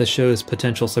talking about the show's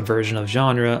potential subversion of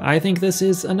genre, I think this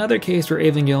is another case where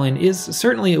Evangelion is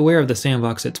certainly aware of the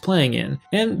sandbox it's playing in,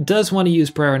 and does want to use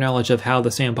prior knowledge of how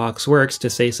the sandbox works to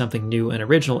say something new and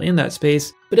original in that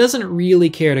space, but doesn't really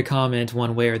care to comment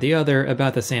one way or the other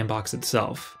about the sandbox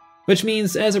itself. Which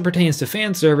means, as it pertains to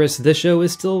fan service, this show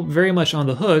is still very much on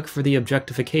the hook for the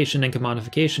objectification and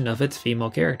commodification of its female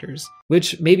characters.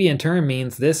 Which maybe in turn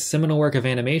means this seminal work of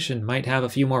animation might have a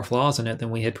few more flaws in it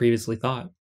than we had previously thought.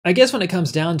 I guess when it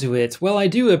comes down to it, well, I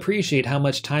do appreciate how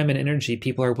much time and energy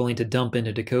people are willing to dump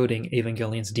into decoding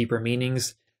Evangelion's deeper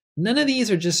meanings. None of these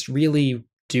are just really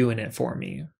doing it for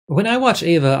me. When I watch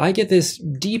Eva, I get this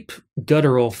deep,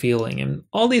 guttural feeling, and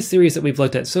all these theories that we've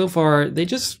looked at so far, they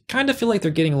just kind of feel like they're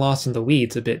getting lost in the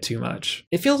weeds a bit too much.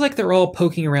 It feels like they're all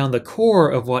poking around the core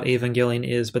of what Evangelion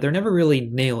is, but they're never really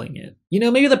nailing it. You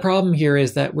know, maybe the problem here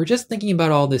is that we're just thinking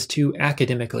about all this too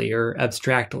academically or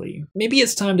abstractly. Maybe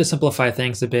it's time to simplify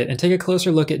things a bit and take a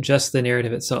closer look at just the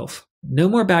narrative itself. No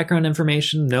more background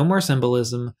information, no more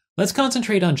symbolism. Let's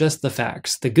concentrate on just the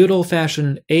facts, the good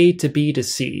old-fashioned A to B to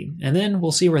C, and then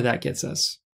we'll see where that gets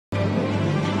us.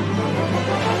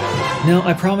 Now,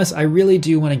 I promise I really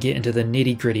do want to get into the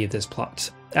nitty-gritty of this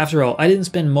plot. After all, I didn't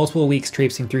spend multiple weeks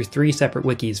traipsing through 3 separate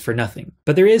wikis for nothing.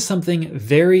 But there is something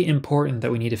very important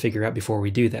that we need to figure out before we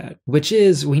do that, which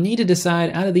is we need to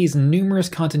decide out of these numerous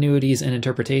continuities and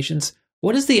interpretations,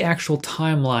 what is the actual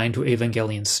timeline to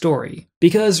Evangelion's story?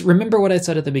 Because remember what I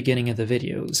said at the beginning of the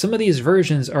video, some of these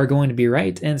versions are going to be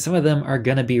right and some of them are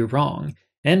going to be wrong.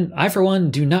 And I, for one,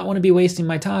 do not want to be wasting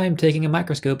my time taking a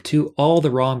microscope to all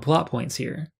the wrong plot points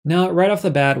here. Now, right off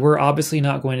the bat, we're obviously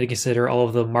not going to consider all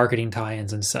of the marketing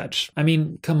tie-ins and such. I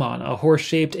mean, come on, a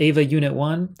horse-shaped Eva Unit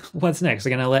 1? What's next? They're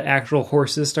gonna let actual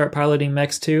horses start piloting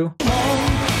mechs too?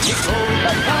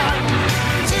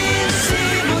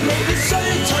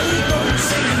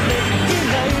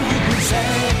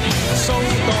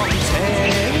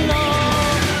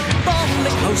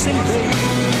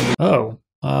 Oh,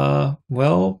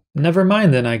 well, never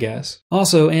mind then, I guess.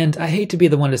 Also, and I hate to be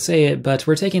the one to say it, but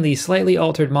we're taking the slightly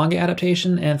altered manga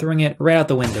adaptation and throwing it right out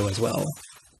the window as well.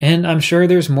 And I'm sure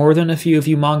there's more than a few of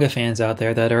you manga fans out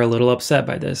there that are a little upset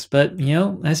by this, but you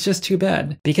know, that's just too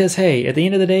bad. Because hey, at the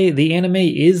end of the day, the anime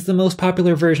is the most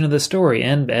popular version of the story,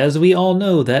 and as we all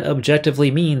know, that objectively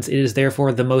means it is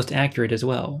therefore the most accurate as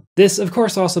well. This, of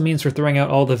course, also means we're throwing out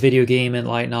all the video game and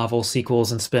light novel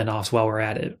sequels and spin-offs while we're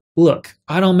at it. Look,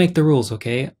 I don't make the rules,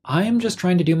 okay? I am just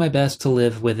trying to do my best to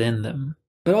live within them.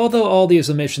 But although all these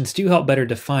omissions do help better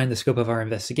define the scope of our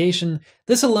investigation,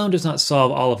 this alone does not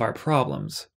solve all of our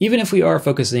problems. Even if we are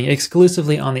focusing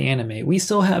exclusively on the anime, we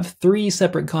still have 3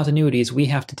 separate continuities we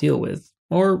have to deal with.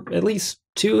 Or at least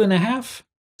 2.5?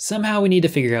 Somehow we need to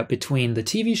figure out between the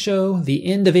TV show, the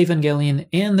end of Evangelion,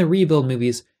 and the rebuild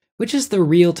movies, which is the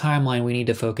real timeline we need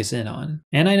to focus in on.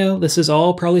 And I know this is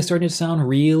all probably starting to sound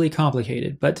really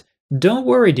complicated, but don't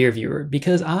worry, dear viewer,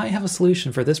 because I have a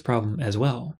solution for this problem as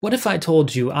well. What if I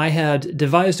told you I had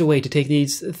devised a way to take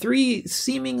these 3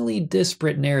 seemingly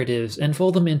disparate narratives and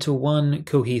fold them into one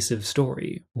cohesive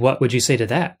story? What would you say to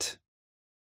that?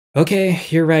 Okay,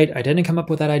 you're right, I didn't come up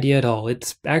with that idea at all.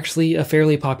 It's actually a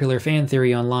fairly popular fan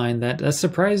theory online that a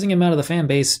surprising amount of the fan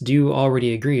base do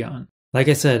already agree on. Like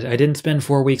I said, I didn't spend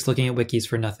 4 weeks looking at wikis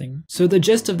for nothing. So the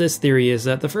gist of this theory is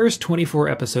that the first 24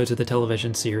 episodes of the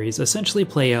television series essentially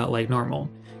play out like normal.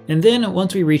 And then,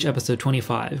 once we reach episode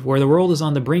 25, where the world is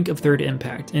on the brink of third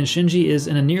impact and Shinji is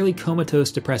in a nearly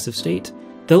comatose depressive state,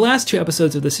 the last 2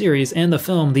 episodes of the series and the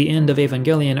film The End of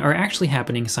Evangelion are actually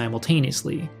happening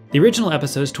simultaneously. The original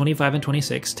episodes 25 and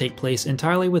 26 take place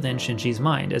entirely within Shinji's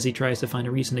mind as he tries to find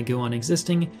a reason to go on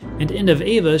existing, and End of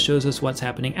Eva shows us what's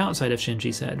happening outside of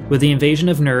Shinji's head, with the invasion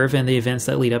of Nerve and the events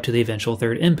that lead up to the eventual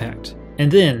third impact. And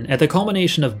then, at the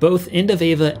culmination of both End of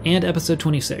Eva and episode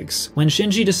 26, when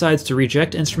Shinji decides to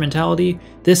reject instrumentality,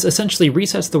 this essentially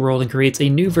resets the world and creates a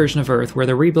new version of Earth where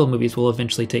the rebuild movies will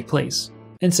eventually take place.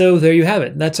 And so there you have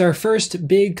it. That's our first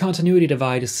big continuity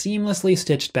divide seamlessly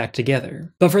stitched back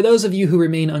together. But for those of you who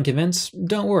remain unconvinced,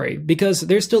 don't worry, because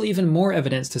there's still even more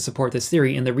evidence to support this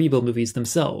theory in the rebuild movies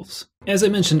themselves. As I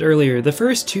mentioned earlier, the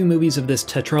first 2 movies of this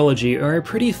tetralogy are a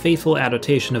pretty faithful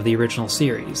adaptation of the original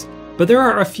series. But there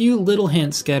are a few little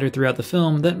hints scattered throughout the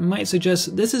film that might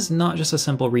suggest this is not just a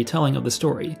simple retelling of the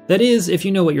story. That is, if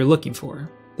you know what you're looking for.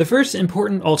 The first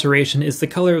important alteration is the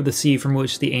color of the sea from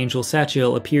which the angel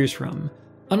Sachiel appears from.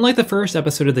 Unlike the first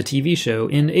episode of the TV show,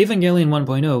 in Evangelion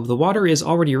 1.0, the water is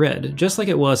already red, just like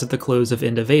it was at the close of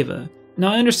End of Eva.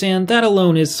 Now I understand that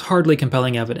alone is hardly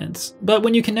compelling evidence, but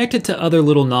when you connect it to other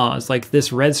little nods like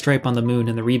this red stripe on the moon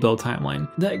in the rebuild timeline,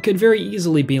 that could very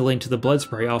easily be linked to the blood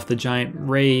spray off the giant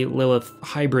Rey-Lilith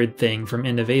hybrid thing from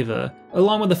End of Eva,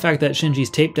 along with the fact that Shinji's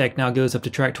tape deck now goes up to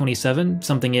track 27,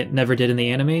 something it never did in the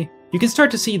anime. You can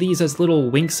start to see these as little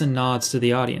winks and nods to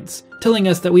the audience, telling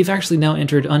us that we've actually now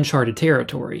entered uncharted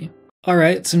territory.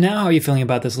 Alright, so now how are you feeling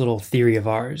about this little theory of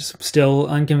ours? Still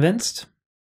unconvinced?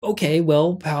 Okay,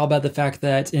 well, how about the fact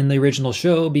that in the original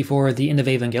show, before the End of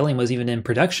Evangelion was even in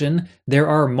production, there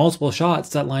are multiple shots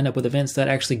that line up with events that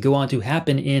actually go on to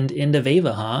happen in End of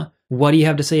Eva, huh? What do you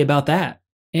have to say about that?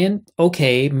 And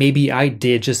okay, maybe I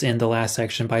did just end the last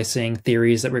section by saying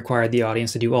theories that require the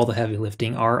audience to do all the heavy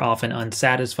lifting are often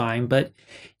unsatisfying, but,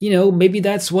 maybe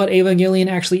that's what Evangelion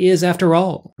actually is after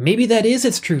all. Maybe that is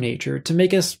its true nature, to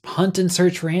make us hunt and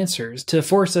search for answers, to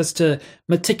force us to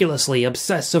meticulously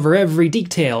obsess over every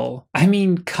detail. I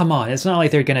mean, come on, it's not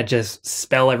like they're gonna just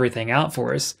spell everything out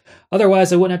for us.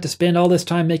 Otherwise, I wouldn't have to spend all this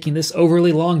time making this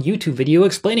overly long YouTube video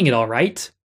explaining it all,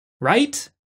 right? Right?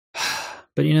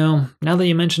 But now that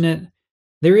you mention it,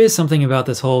 there is something about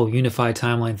this whole unified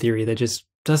timeline theory that just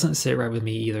doesn't sit right with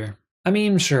me either. I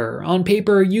mean, sure, on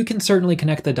paper, you can certainly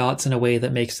connect the dots in a way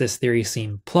that makes this theory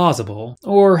seem plausible,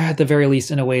 or at the very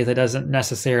least in a way that doesn't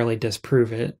necessarily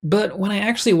disprove it. But when I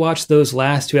actually watched those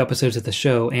last 2 episodes of the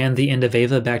show and the end of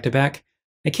Eva back to back,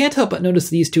 I can't help but notice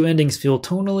these 2 endings feel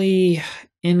tonally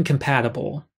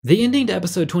incompatible. The ending to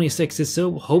episode 26 is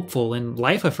so hopeful and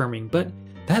life-affirming, but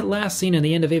that last scene in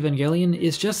the end of Evangelion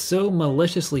is just so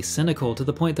maliciously cynical to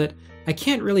the point that I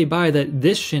can't really buy that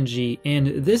this Shinji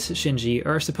and this Shinji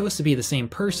are supposed to be the same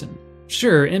person.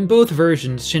 Sure, in both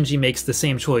versions, Shinji makes the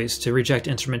same choice to reject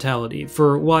instrumentality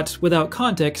for what, without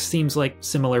context, seems like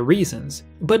similar reasons.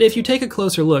 But if you take a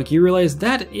closer look, you realize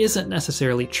that isn't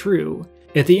necessarily true.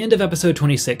 At the end of episode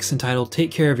 26, entitled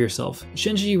Take Care of Yourself,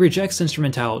 Shinji rejects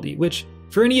instrumentality, which,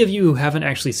 for any of you who haven't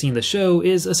actually seen the show,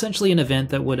 is essentially an event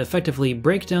that would effectively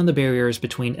break down the barriers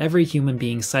between every human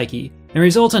being's psyche and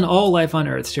result in all life on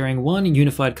Earth sharing one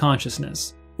unified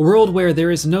consciousness. A world where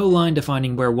there is no line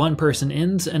defining where one person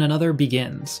ends and another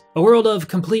begins. A world of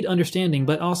complete understanding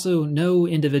but also no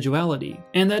individuality.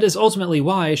 And that is ultimately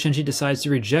why Shinji decides to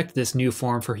reject this new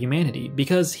form for humanity,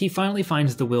 because he finally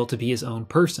finds the will to be his own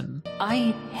person.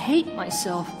 I hate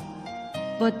myself,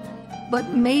 but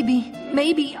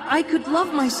maybe I could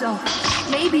love myself.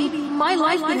 Maybe my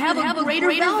life could have a greater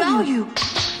value.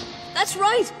 That's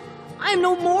right. I am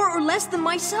no more or less than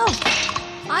myself.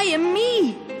 I am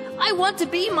me. I want to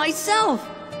be myself.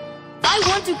 I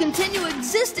want to continue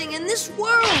existing in this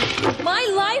world. My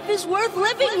life is worth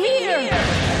living here.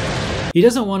 He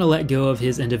doesn't want to let go of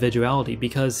his individuality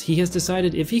because he has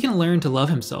decided if he can learn to love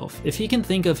himself, if he can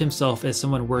think of himself as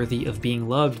someone worthy of being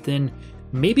loved, then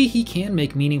maybe he can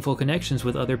make meaningful connections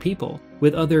with other people,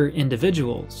 with other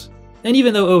individuals. And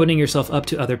even though opening yourself up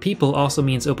to other people also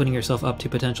means opening yourself up to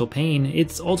potential pain,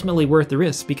 it's ultimately worth the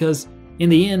risk because, in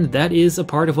the end, that is a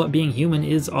part of what being human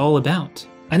is all about.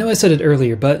 I know I said it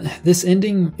earlier, but this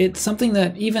ending, it's something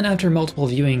that even after multiple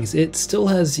viewings, it still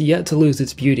has yet to lose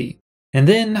its beauty. And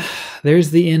then,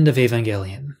 there's the end of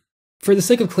Evangelion. For the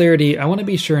sake of clarity, I want to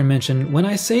be sure and mention, when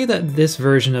I say that this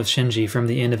version of Shinji from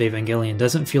the end of Evangelion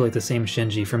doesn't feel like the same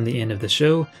Shinji from the end of the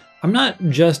show, I'm not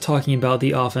just talking about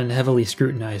the often heavily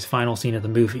scrutinized final scene of the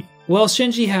movie. While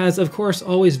Shinji has, of course,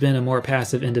 always been a more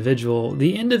passive individual,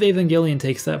 the end of Evangelion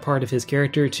takes that part of his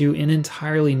character to an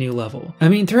entirely new level. I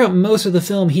mean, throughout most of the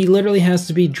film, he literally has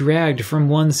to be dragged from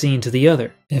one scene to the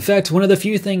other. In fact, one of the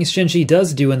few things Shinji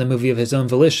does do in the movie of his own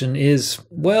volition is,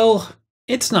 well,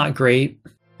 it's not great.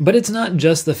 But it's not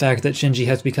just the fact that Shinji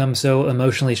has become so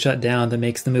emotionally shut down that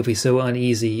makes the movie so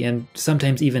uneasy and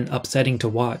sometimes even upsetting to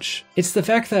watch. It's the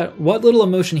fact that what little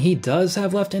emotion he does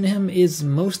have left in him is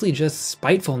mostly just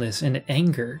spitefulness and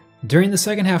anger. During the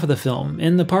second half of the film,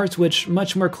 in the parts which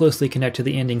much more closely connect to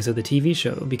the endings of the TV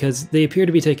show because they appear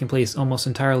to be taking place almost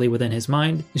entirely within his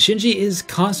mind, Shinji is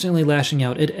constantly lashing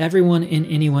out at everyone and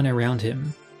anyone around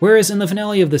him. Whereas in the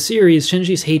finale of the series,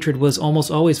 Shinji's hatred was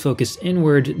almost always focused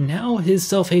inward, now his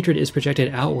self-hatred is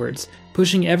projected outwards,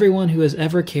 pushing everyone who has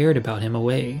ever cared about him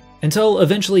away, until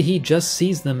eventually he just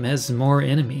sees them as more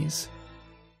enemies.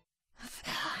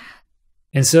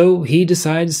 And so he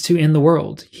decides to end the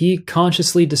world. He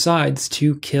consciously decides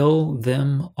to kill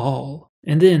them all.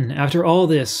 And then, after all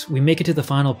this, we make it to the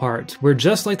final part, where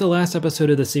just like the last episode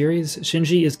of the series,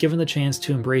 Shinji is given the chance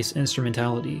to embrace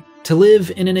instrumentality. To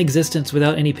live in an existence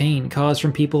without any pain caused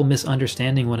from people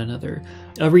misunderstanding one another.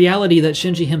 A reality that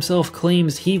Shinji himself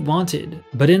claims he wanted.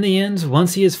 But in the end,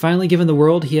 once he is finally given the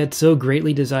world he had so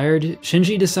greatly desired,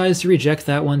 Shinji decides to reject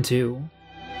that one too.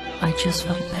 I just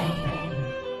felt pain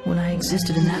when I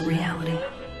existed in that reality.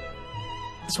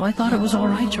 So I thought it was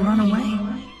alright to run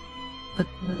away. But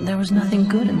there was nothing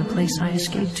good in the place I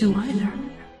escaped to either.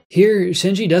 Here,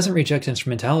 Shinji doesn't reject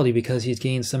instrumentality because he's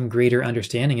gained some greater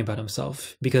understanding about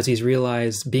himself, because he's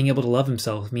realized being able to love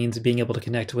himself means being able to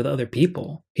connect with other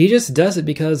people. He just does it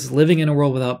because living in a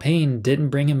world without pain didn't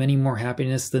bring him any more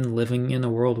happiness than living in a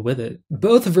world with it.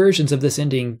 Both versions of this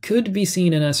ending could be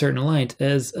seen in a certain light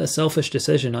as a selfish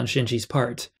decision on Shinji's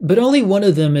part, but only one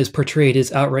of them is portrayed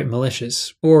as outright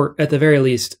malicious, or at the very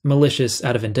least, malicious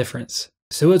out of indifference.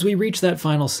 So as we reach that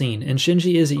final scene, and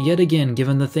Shinji is yet again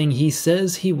given the thing he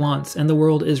says he wants and the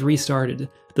world is restarted,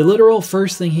 the literal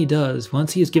first thing he does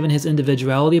once he is given his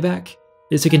individuality back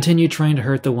is to continue trying to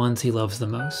hurt the ones he loves the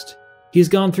most. He's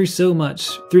gone through so much,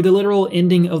 through the literal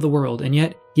ending of the world, and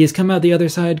yet he has come out the other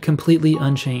side completely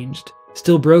unchanged.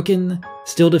 Still broken,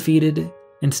 still defeated,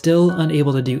 and still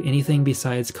unable to do anything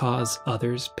besides cause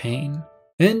others pain.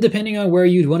 And depending on where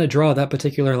you'd want to draw that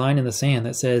particular line in the sand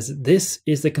that says, this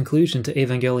is the conclusion to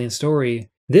Evangelion's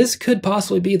story, this could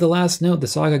possibly be the last note the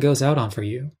saga goes out on for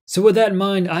you. So with that in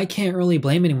mind, I can't really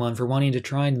blame anyone for wanting to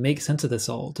try and make sense of this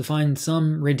all, to find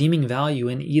some redeeming value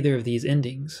in either of these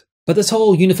endings. But this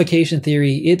whole unification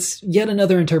theory, it's yet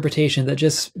another interpretation that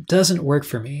just doesn't work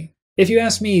for me. If you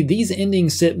ask me, these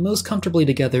endings sit most comfortably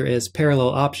together as parallel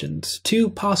options, two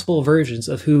possible versions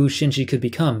of who Shinji could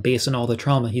become based on all the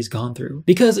trauma he's gone through.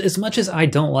 Because as much as I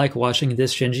don't like watching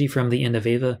this Shinji from the end of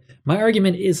Eva, my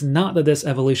argument is not that this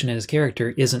evolution in his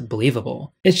character isn't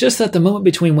believable. It's just that the moment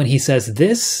between when he says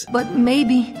this, but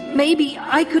maybe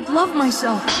I could love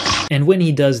myself, and when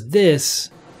he does this,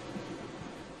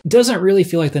 doesn't really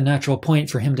feel like the natural point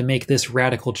for him to make this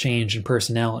radical change in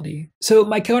personality. So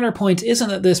my counterpoint isn't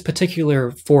that this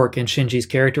particular fork in Shinji's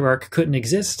character arc couldn't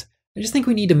exist, I just think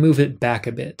we need to move it back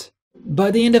a bit. By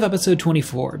the end of episode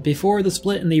 24, before the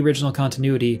split in the original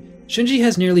continuity, Shinji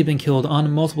has nearly been killed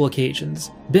on multiple occasions,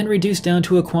 been reduced down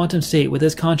to a quantum state with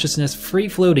his consciousness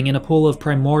free-floating in a pool of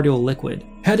primordial liquid,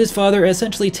 had his father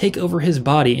essentially take over his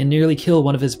body and nearly kill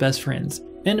one of his best friends,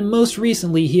 and most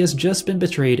recently he has just been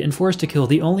betrayed and forced to kill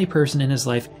the only person in his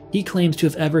life he claims to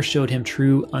have ever showed him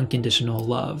true unconditional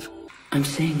love. I'm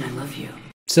saying I love you.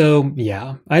 So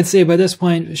yeah, I'd say by this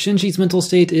point, Shinji's mental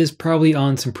state is probably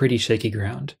on some pretty shaky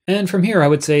ground. And from here I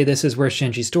would say this is where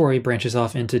Shinji's story branches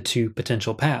off into two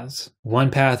potential paths. One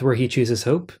path where he chooses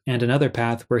hope, and another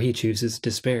path where he chooses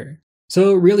despair.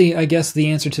 So really, I guess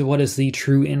the answer to what is the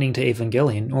true ending to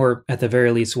Evangelion, or at the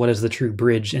very least what is the true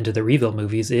bridge into the Reveal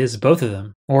movies, is both of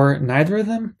them. Or neither of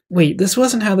them? Wait, this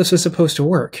wasn't how this was supposed to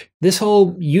work. This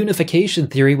whole unification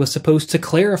theory was supposed to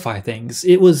clarify things.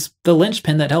 It was the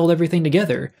linchpin that held everything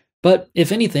together. But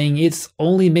if anything, it's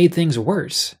only made things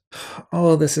worse.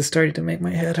 Oh, this is starting to make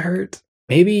my head hurt.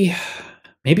 Maybe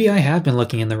I have been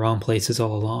looking in the wrong places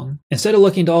all along. Instead of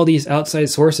looking to all these outside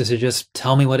sources to just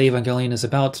tell me what Evangelion is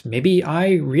about, maybe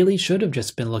I really should have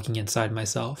just been looking inside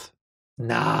myself.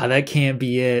 Nah, that can't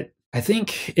be it. I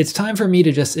think it's time for me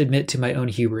to just admit to my own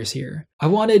hubris here. I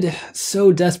wanted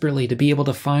so desperately to be able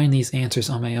to find these answers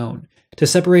on my own, to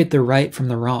separate the right from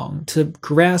the wrong, to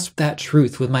grasp that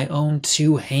truth with my own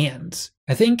two hands.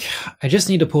 I think I just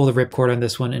need to pull the ripcord on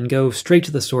this one and go straight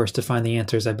to the source to find the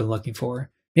answers I've been looking for.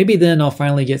 Maybe then I'll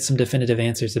finally get some definitive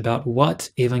answers about what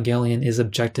Evangelion is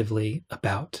objectively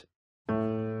about.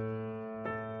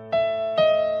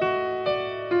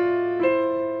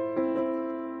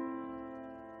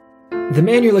 The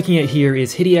man you're looking at here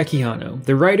is Hideaki Anno,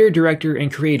 the writer, director,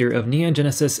 and creator of Neon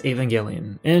Genesis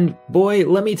Evangelion. And boy,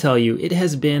 let me tell you, it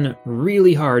has been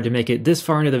really hard to make it this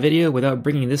far into the video without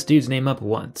bringing this dude's name up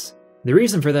once. The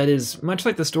reason for that is, much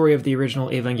like the story of the original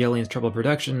Evangelion's troubled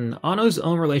production, Anno's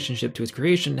own relationship to its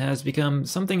creation has become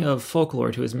something of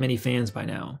folklore to his many fans by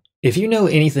now. If you know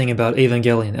anything about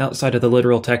Evangelion outside of the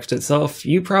literal text itself,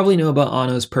 you probably know about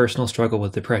Anno's personal struggle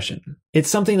with depression. It's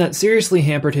something that seriously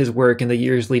hampered his work in the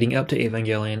years leading up to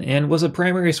Evangelion and was a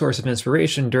primary source of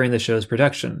inspiration during the show's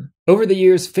production. Over the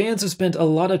years, fans have spent a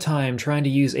lot of time trying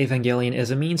to use Evangelion as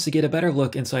a means to get a better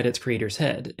look inside its creator's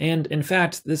head, and in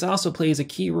fact, this also plays a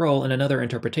key role in another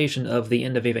interpretation of the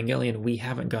end of Evangelion we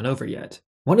haven't gone over yet.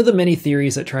 One of the many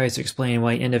theories that tries to explain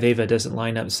why End of Eva doesn't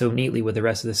line up so neatly with the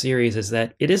rest of the series is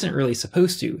that it isn't really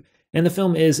supposed to, and the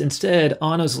film is instead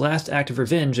Anno's last act of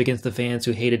revenge against the fans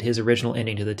who hated his original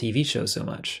ending to the TV show so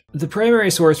much. The primary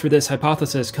source for this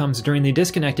hypothesis comes during the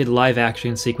disconnected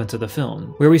live-action sequence of the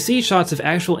film, where we see shots of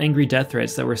actual angry death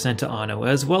threats that were sent to Anno,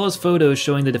 as well as photos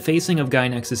showing the defacing of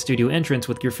Gainax's studio entrance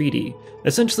with graffiti,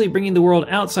 essentially bringing the world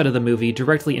outside of the movie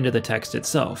directly into the text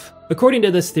itself. According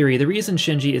to this theory, the reason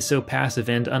Shinji is so passive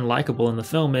and unlikable in the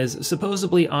film is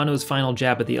supposedly Anno's final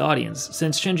jab at the audience,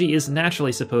 since Shinji is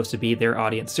naturally supposed to be their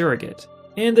audience surrogate.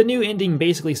 And the new ending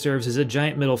basically serves as a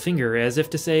giant middle finger, as if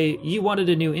to say, you wanted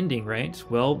a new ending, right?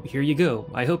 Well, here you go.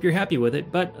 I hope you're happy with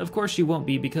it, but of course you won't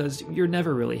be because you're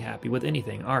never really happy with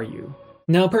anything, are you?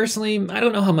 Now personally, I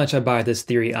don't know how much I buy this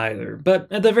theory either, but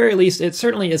at the very least it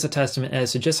certainly is a testament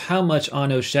as to just how much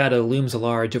Anno's shadow looms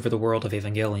large over the world of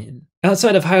Evangelion.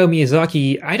 Outside of Hayao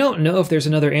Miyazaki, I don't know if there's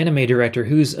another anime director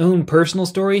whose own personal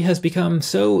story has become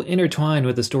so intertwined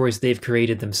with the stories they've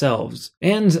created themselves.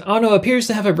 And Anno appears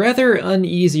to have a rather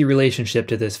uneasy relationship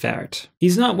to this fact.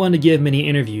 He's not one to give many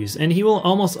interviews, and he will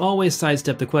almost always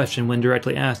sidestep the question when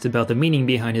directly asked about the meaning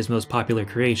behind his most popular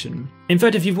creation. In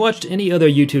fact, if you've watched any other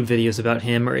YouTube videos about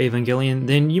him or Evangelion,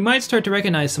 then you might start to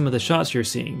recognize some of the shots you're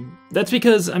seeing. That's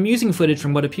because I'm using footage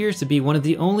from what appears to be one of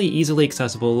the only easily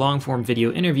accessible long-form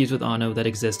video interviews with Anno that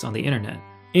exists on the internet.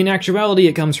 In actuality,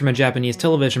 it comes from a Japanese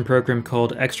television program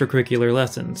called Extracurricular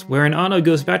Lessons, wherein Anno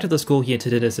goes back to the school he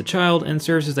attended as a child and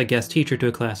serves as a guest teacher to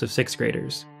a class of 6th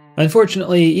graders.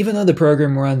 Unfortunately, even though the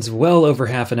program runs well over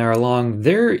half an hour long,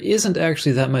 there isn't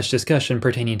actually that much discussion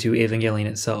pertaining to Evangelion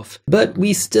itself. But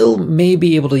we still may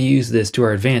be able to use this to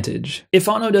our advantage. If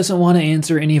Anno doesn't want to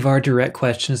answer any of our direct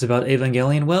questions about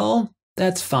Evangelion, well,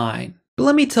 that's fine. But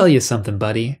let me tell you something,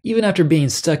 buddy. Even after being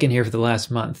stuck in here for the last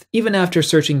month, even after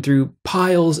searching through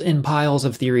piles and piles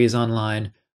of theories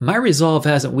online, my resolve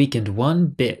hasn't weakened one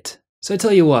bit. So I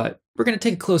tell you what, we're going to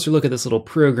take a closer look at this little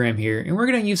program here, and we're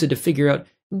going to use it to figure out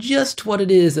just what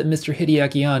it is that Mr.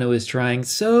 Hideaki Anno is trying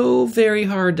so very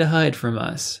hard to hide from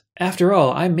us. After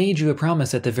all, I made you a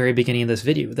promise at the very beginning of this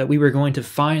video that we were going to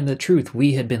find the truth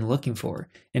we had been looking for,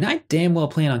 and I damn well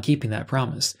plan on keeping that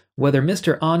promise, whether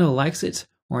Mr. Anno likes it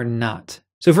or not.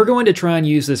 So if we're going to try and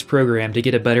use this program to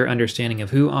get a better understanding of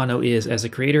who Anno is as a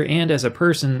creator and as a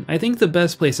person, I think the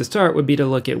best place to start would be to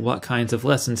look at what kinds of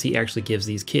lessons he actually gives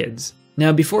these kids.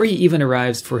 Now, before he even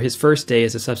arrives for his first day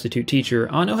as a substitute teacher,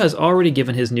 Anno has already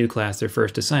given his new class their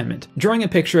first assignment, drawing a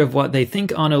picture of what they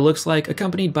think Anno looks like,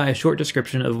 accompanied by a short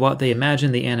description of what they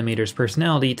imagine the animator's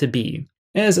personality to be.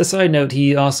 As a side note,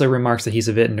 he also remarks that he's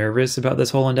a bit nervous about this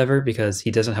whole endeavor because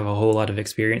he doesn't have a whole lot of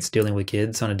experience dealing with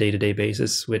kids on a day-to-day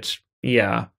basis, which,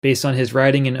 yeah, based on his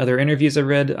writing and other interviews I've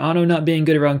read, Anno not being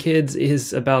good around kids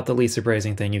is about the least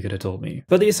surprising thing you could have told me.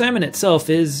 But the assignment itself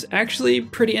is actually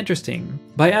pretty interesting.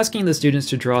 By asking the students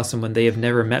to draw someone they have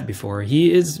never met before,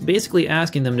 he is basically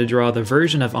asking them to draw the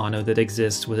version of Anno that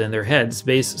exists within their heads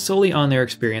based solely on their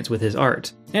experience with his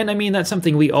art. And I mean, that's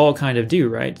something we all kind of do,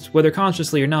 right? Whether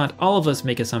consciously or not, all of us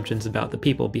make assumptions about the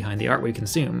people behind the art we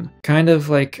consume. Kind of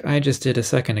like I just did a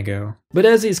second ago. But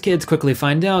as these kids quickly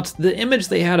find out, the image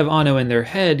they had of Anno in their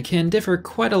head can differ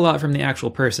quite a lot from the actual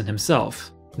person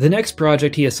himself. The next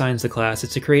project he assigns the class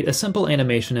is to create a simple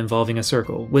animation involving a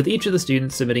circle, with each of the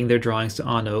students submitting their drawings to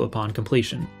Anno upon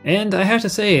completion. And I have to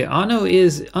say, Anno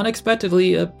is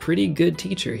unexpectedly a pretty good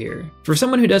teacher here. For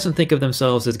someone who doesn't think of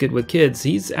themselves as good with kids,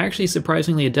 he's actually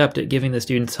surprisingly adept at giving the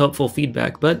students helpful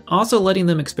feedback, but also letting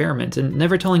them experiment and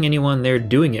never telling anyone they're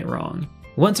doing it wrong.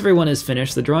 Once everyone is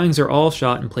finished, the drawings are all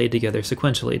shot and played together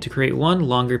sequentially to create one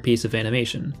longer piece of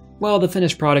animation. While the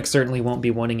finished product certainly won't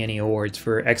be winning any awards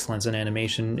for excellence in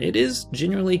animation, it is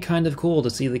genuinely kind of cool to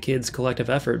see the kids' collective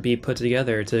effort be put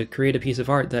together to create a piece of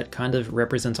art that kind of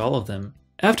represents all of them.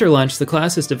 After lunch, the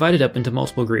class is divided up into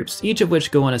multiple groups, each of which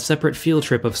go on a separate field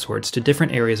trip of sorts to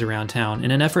different areas around town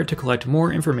in an effort to collect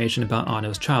more information about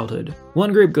Anno's childhood.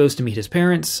 One group goes to meet his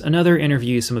parents, another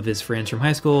interviews some of his friends from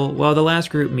high school, while the last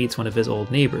group meets one of his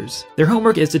old neighbors. Their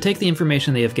homework is to take the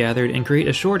information they have gathered and create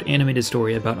a short animated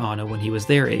story about Anno when he was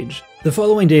their age. The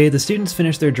following day, the students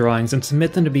finish their drawings and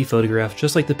submit them to be photographed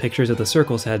just like the pictures of the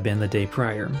circles had been the day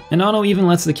prior. And Anno even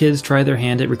lets the kids try their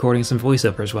hand at recording some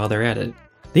voiceovers while they're at it.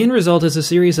 The end result is a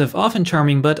series of often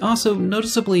charming but also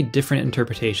noticeably different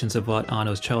interpretations of what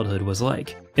Anno's childhood was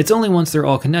like. It's only once they're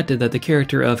all connected that the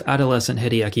character of adolescent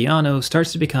Hideaki Anno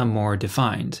starts to become more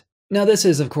defined. Now this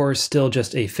is of course still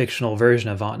just a fictional version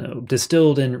of Anno,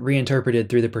 distilled and reinterpreted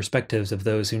through the perspectives of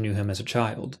those who knew him as a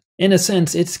child. In a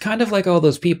sense, it's kind of like all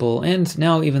those people, and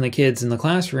now even the kids in the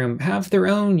classroom, have their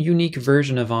own unique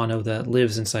version of Anno that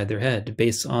lives inside their head,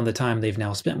 based on the time they've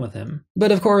now spent with him.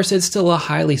 But of course, it's still a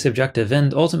highly subjective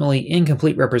and ultimately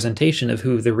incomplete representation of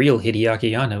who the real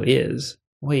Hideaki Anno is.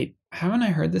 Wait, haven't I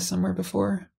heard this somewhere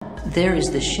before? There is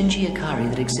the Shinji Ikari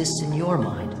that exists in your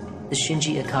mind, the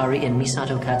Shinji Ikari in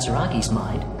Misato Katsuragi's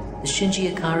mind, the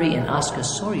Shinji Ikari in Asuka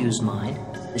Soryu's mind,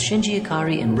 the Shinji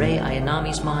Ikari in Rei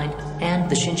Ayanami's mind, and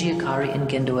the Shinji Ikari in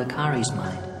Gendo Ikari's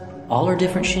mind. All are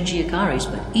different Shinji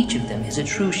Ikaris, but each of them is a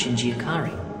true Shinji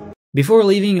Ikari. Before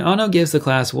leaving, Anno gives the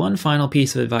class one final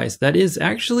piece of advice that is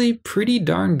actually pretty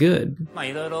darn good.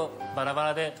 いろいろバラバ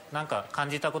ラでなんか感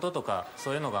じたこととか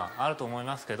そういうのがあると思い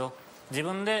ますけど、自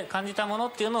分で感じたもの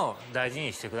っていうのを大事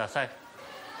にしてください。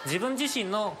自分自身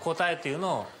の答えという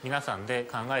のを皆さんで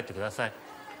考えてください。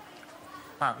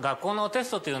学校のテス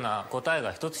トというのは答え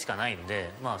が一つしかないんで、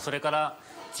それから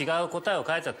違う答えを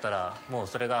書いちゃったらもう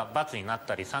それが×になっ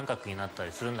たり三角になった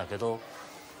りするんだけど、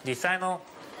実際の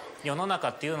世の中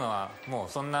っていうのはもう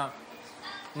そんな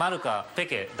丸かペ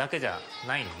ケだけじゃ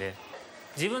ないんで、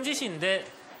自分自身で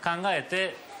考え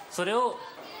てそれを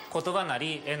言葉な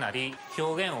り絵なり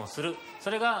表現をする、そ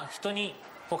れが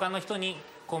他の人に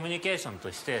コミュニケーション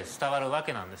として伝わるわ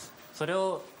けなんです。それ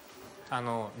を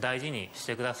大事にし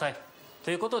てください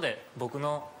ということで、僕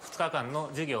の2日間の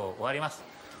授業を終わります。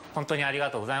本当にありが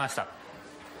とうございました。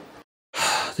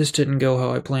This didn't go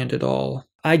how I planned at all.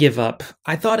 I give up.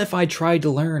 I thought if I tried to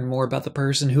learn more about the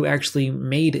person who actually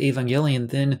made Evangelion,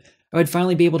 then I would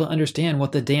finally be able to understand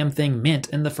what the damn thing meant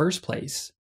in the first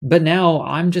place. But now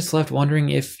I'm just left wondering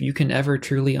if you can ever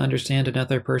truly understand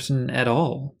another person at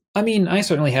all. I mean, I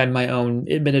certainly had my own,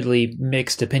 admittedly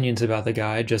mixed opinions about the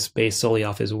guy just based solely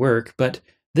off his work, but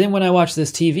then when I watch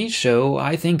this TV show,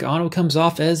 I think Anno comes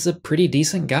off as a pretty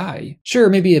decent guy. Sure,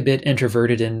 maybe a bit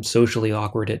introverted and socially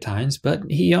awkward at times, but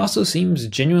he also seems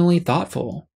genuinely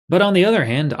thoughtful. But on the other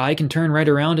hand, I can turn right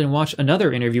around and watch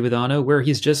another interview with Anno where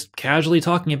he's just casually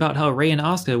talking about how Rei and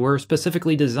Asuka were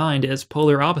specifically designed as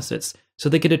polar opposites, so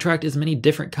they could attract as many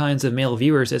different kinds of male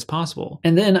viewers as possible.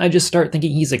 And then I just start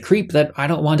thinking he's a creep that I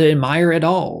don't want to admire at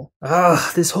all.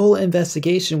 This whole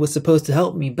investigation was supposed to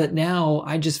help me, but now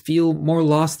I just feel more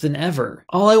lost than ever.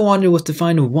 All I wanted was to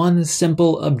find one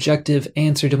simple, objective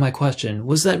answer to my question.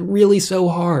 Was that really so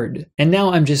hard? And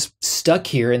now I'm just stuck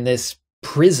here in this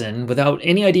prison without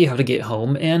any idea how to get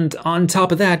home, and on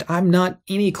top of that, I'm not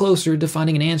any closer to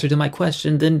finding an answer to my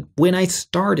question than when I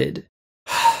started.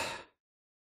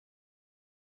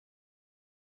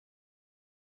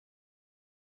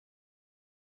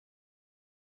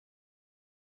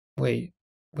 Wait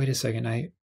a second,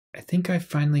 I think I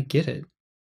finally get it.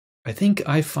 I think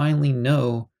I finally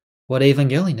know what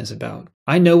Evangelion is about.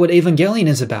 I know what Evangelion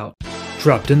is about!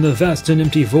 Trapped in the vast and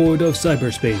empty void of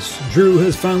cyberspace, Drew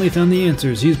has finally found the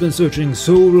answers he's been searching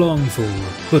so long for.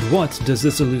 But what does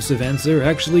this elusive answer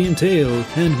actually entail?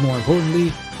 And more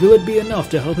importantly, will it be enough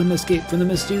to help him escape from the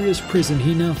mysterious prison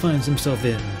he now finds himself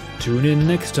in? Tune in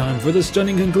next time for the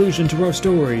stunning conclusion to our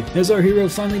story, as our hero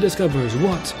finally discovers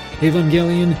what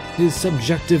Evangelion is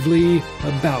subjectively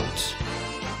about.